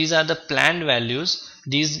 So these are the planned values.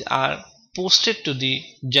 These are posted to the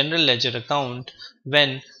general ledger account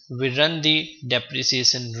when we run the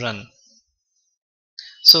depreciation run.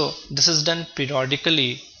 So this is done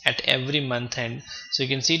periodically at every month end. So you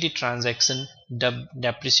can see the transaction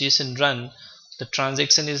depreciation run. The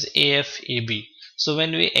transaction is AFAB. So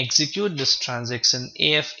when we execute this transaction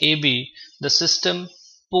AFAB, the system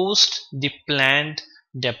posts the planned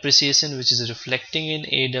depreciation which is reflecting in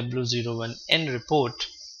AW01N report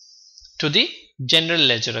to the general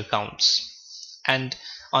ledger accounts, and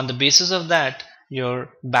on the basis of that your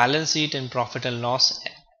balance sheet and profit and loss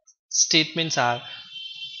statements are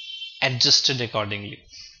adjusted accordingly.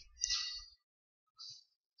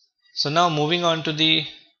 So now moving on to the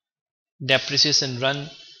depreciation run,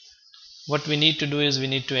 what we need to do is we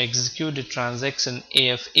need to execute the transaction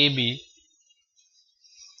AFAB.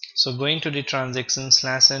 So going to the transaction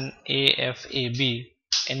 /n AFAB,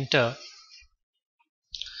 enter.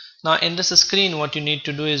 Now in this screen what you need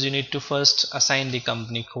to do is you need to first assign the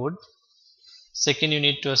company code, second you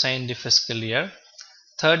need to assign the fiscal year,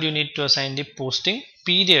 third you need to assign the posting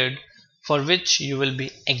period for which you will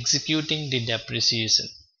be executing the depreciation.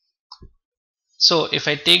 So if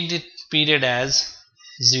I take the period as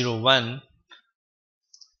 01,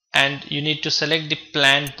 and you need to select the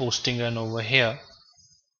planned posting run over here,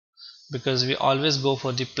 because we always go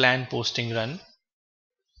for the planned posting run.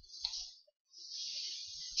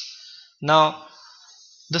 Now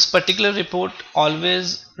this particular report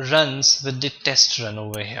always runs with the test run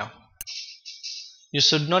over here. You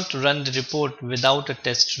should not run the report without a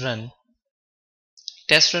test run.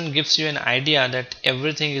 Test run gives you an idea that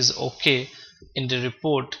everything is okay in the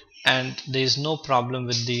report and there is no problem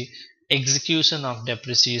with the execution of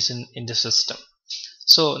depreciation in the system.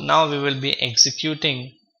 So now we will be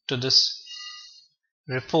executing to this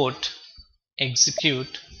report,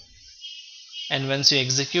 execute, and once you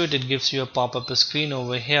execute it gives you a pop-up screen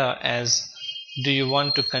over here as, do you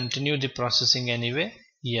want to continue the processing anyway?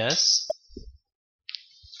 Yes.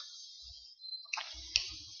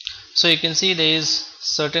 So you can see there is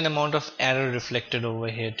certain amount of error reflected over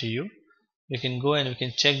here to you. You can go and you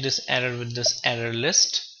can check this error with this error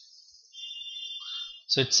list.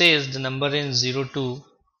 So it says the number in 02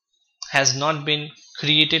 has not been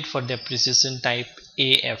created for depreciation type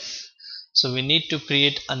AF. So we need to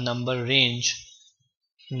create a number range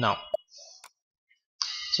now.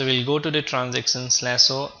 So we'll go to the transaction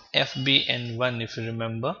 /o FBN1. If you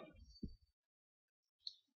remember,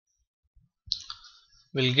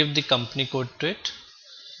 we'll give the company code to it,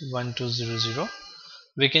 1200.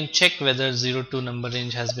 We can check whether 02 number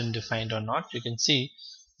range has been defined or not. You can see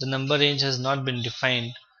the number range has not been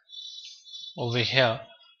defined over here,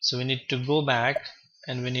 so we need to go back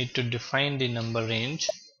and we need to define the number range.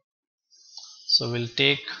 So we'll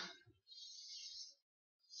take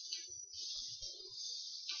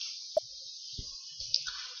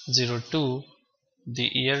 02, the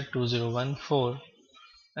year 2014,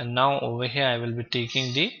 and now over here I will be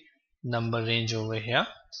taking the number range over here.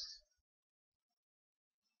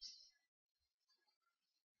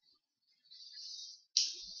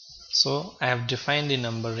 So I have defined the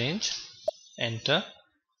number range, enter,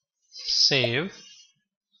 save.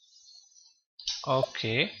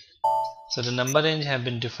 Okay, so the number range have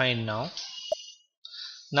been defined now.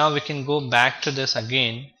 Now we can go back to this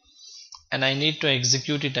again, and I need to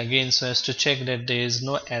execute it again so as to check that there is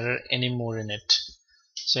no error anymore in it.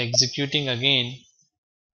 So executing again,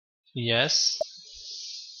 yes.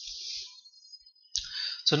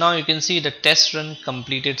 So now you can see the test run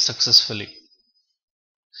completed successfully.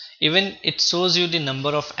 Even it shows you the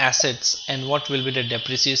number of assets and what will be the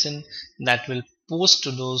depreciation that will post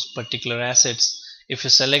to those particular assets if you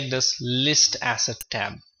select this list asset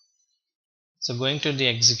tab. So going to the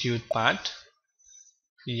execute part,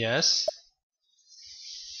 yes.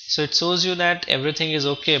 So it shows you that everything is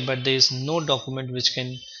okay, but there is no document which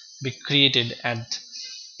can be created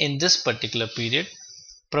in this particular period,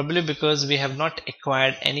 probably because we have not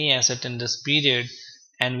acquired any asset in this period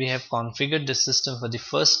and we have configured the system for the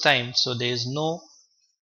first time, so there is no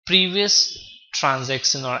previous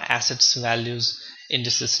transaction or assets values in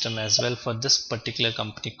the system as well for this particular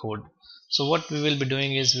company code. So what we will be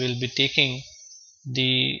doing is we will be taking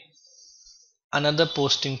the another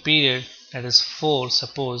posting period, that is 4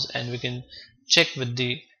 suppose, and we can check with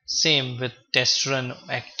the same with test run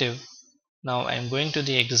active. Now I am going to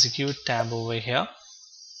the execute tab over here.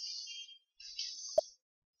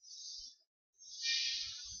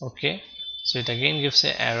 Okay, so it again gives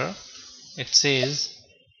an error. It says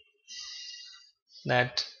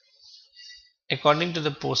that according to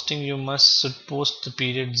the posting you should post the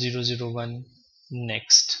period 001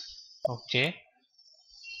 next. Okay,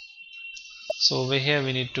 so over here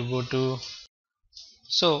we need to go to,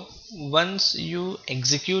 so once you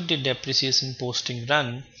execute the depreciation posting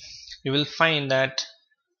run, you will find that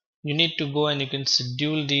you need to go and you can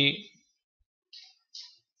schedule the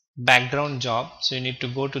background job. So you need to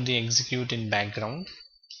go to the execute in background.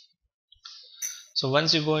 So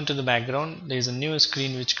once you go into the background, there is a new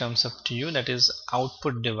screen which comes up to you, that is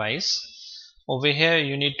output device. Over here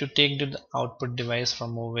you need to take the output device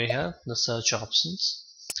from over here, the search options.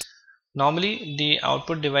 Normally the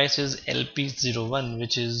output device is LP01,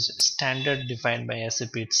 which is standard defined by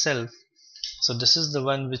SAP itself. So this is the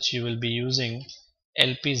one which you will be using,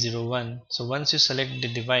 LP01. So once you select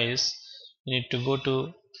the device, you need to go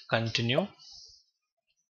to continue.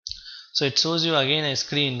 So it shows you again a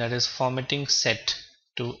screen that is formatting set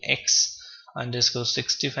to X underscore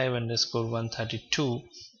 65 underscore 132.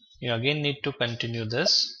 You again need to continue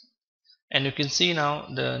this, and you can see now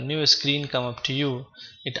the new screen come up to you.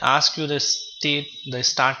 It asks you the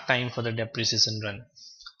start time for the depreciation run.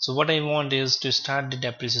 So what I want is to start the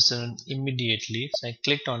depreciation immediately, so I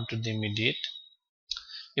clicked onto the immediate.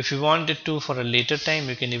 If you want it to for a later time,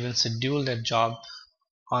 you can even schedule that job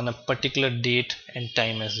on a particular date and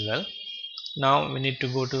time as well. Now we need to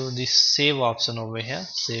go to the save option over here,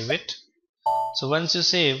 save it. So once you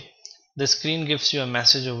save, the screen gives you a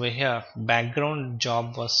message over here, background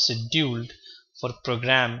job was scheduled for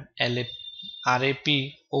program RAP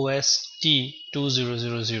OST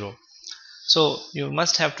 2000. So you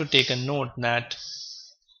must have to take a note that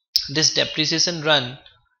this depreciation run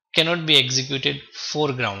cannot be executed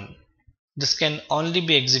foreground. This can only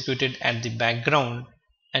be executed at the background,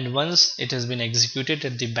 and once it has been executed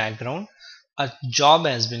at the background, a job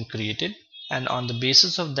has been created, and on the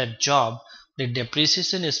basis of that job the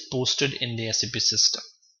depreciation is posted in the SAP system.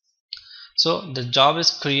 So the job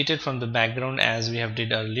is created from the background as we have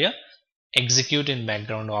did earlier, execute in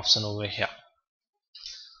background option over here.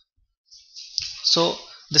 So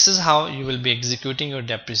this is how you will be executing your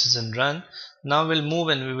depreciation run. Now we'll move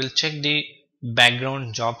and we will check the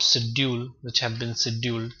background job schedule which have been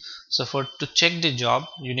scheduled. So to check the job,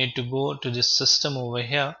 you need to go to the system over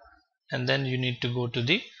here, and then you need to go to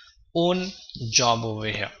the own job over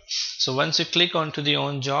here. So once you click onto the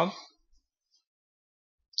own job,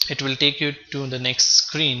 it will take you to the next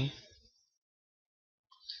screen.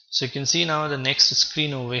 So you can see now the next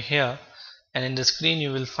screen over here, and in the screen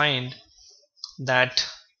you will find that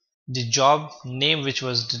the job name which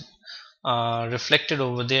was reflected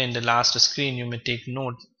over there in the last screen, you may take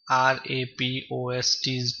note,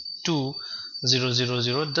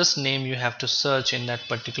 RAPOST2000. This name you have to search in that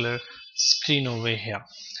particular screen over here.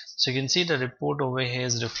 So you can see the report over here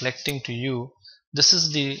is reflecting to you. This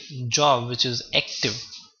is the job which is active.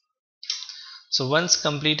 So once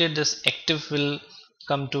completed, this active will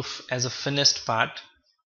come to as a finished part.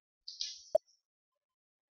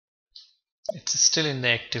 It's still in the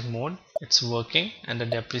active mode, it's working, and the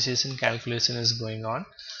depreciation calculation is going on.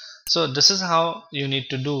 So this is how you need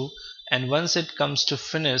to do, and once it comes to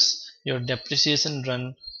finish, your depreciation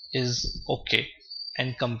run is okay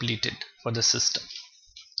and completed for the system.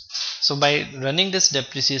 So by running this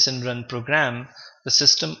depreciation run program, the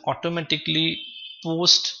system automatically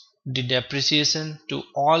posts the depreciation to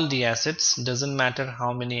all the assets. Doesn't matter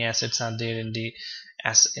how many assets are there in the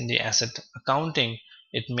asset accounting.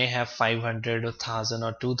 It may have 500 or 1000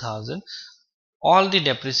 or 2000. All the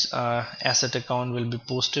asset account will be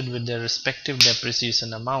posted with their respective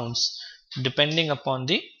depreciation amounts depending upon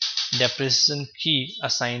the depreciation key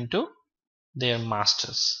assigned to their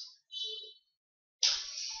masters.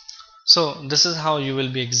 So this is how you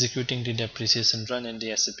will be executing the depreciation run in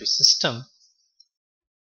the SAP system.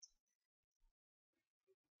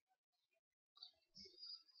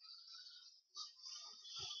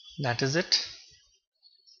 That is it.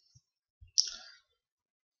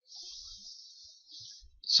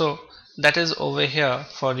 So that is over here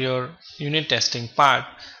for your unit testing part.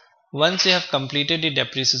 Once you have completed the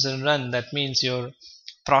depreciation run, that means your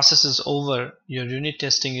process is over, your unit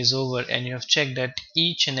testing is over, and you have checked that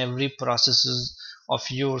each and every processes of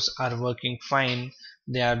yours are working fine.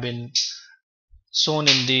 They have been shown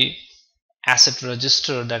in the asset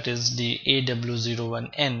register, that is the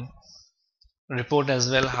AW01N report as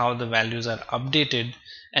well, how the values are updated.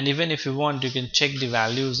 And even if you want, you can check the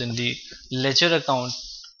values in the ledger account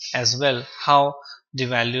as well, how the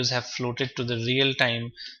values have floated to the real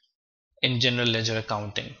time in general ledger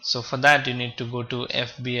accounting. So for that you need to go to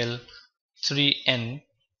FBL3N,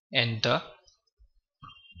 enter.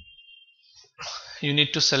 You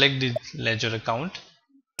need to select the ledger account.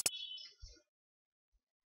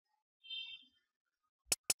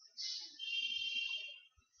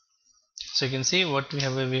 So you can see what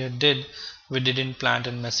we did in plant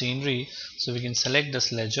and machinery. So we can select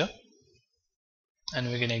this ledger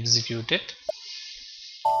and we can execute it.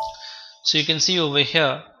 So you can see over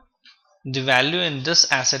here the value in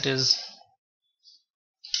this asset is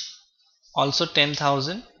also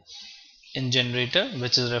 10,000 in generator,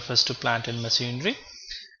 which is refers to plant and machinery,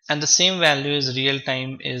 and the same value is real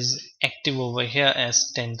time is active over here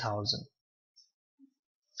as 10,000.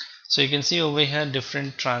 So you can see over here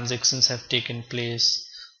different transactions have taken place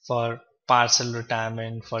for parcel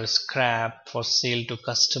retirement, for scrap, for sale to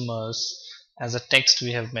customers. As a text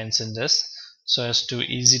we have mentioned this so as to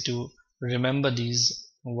easy to remember these,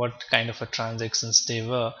 what kind of a transactions they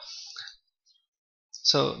were.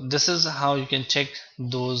 So this is how you can check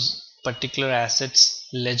those particular assets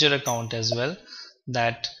ledger account as well,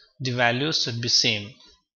 that the values should be same.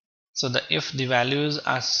 So if the values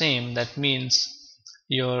are same, that means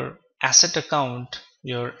your asset account,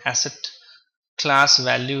 your asset class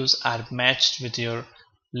values are matched with your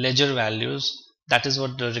ledger values. That is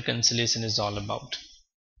what the reconciliation is all about.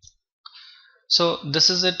 So this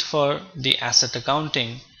is it for the asset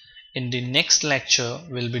accounting. In the next lecture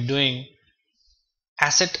we'll be doing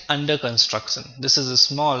asset under construction. This is a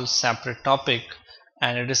small separate topic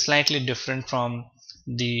and it is slightly different from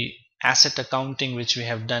the asset accounting which we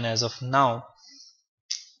have done as of now.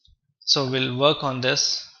 So we'll work on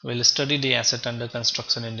this. We'll study the asset under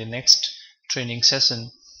construction in the next training session.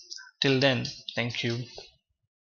 Till then, thank you.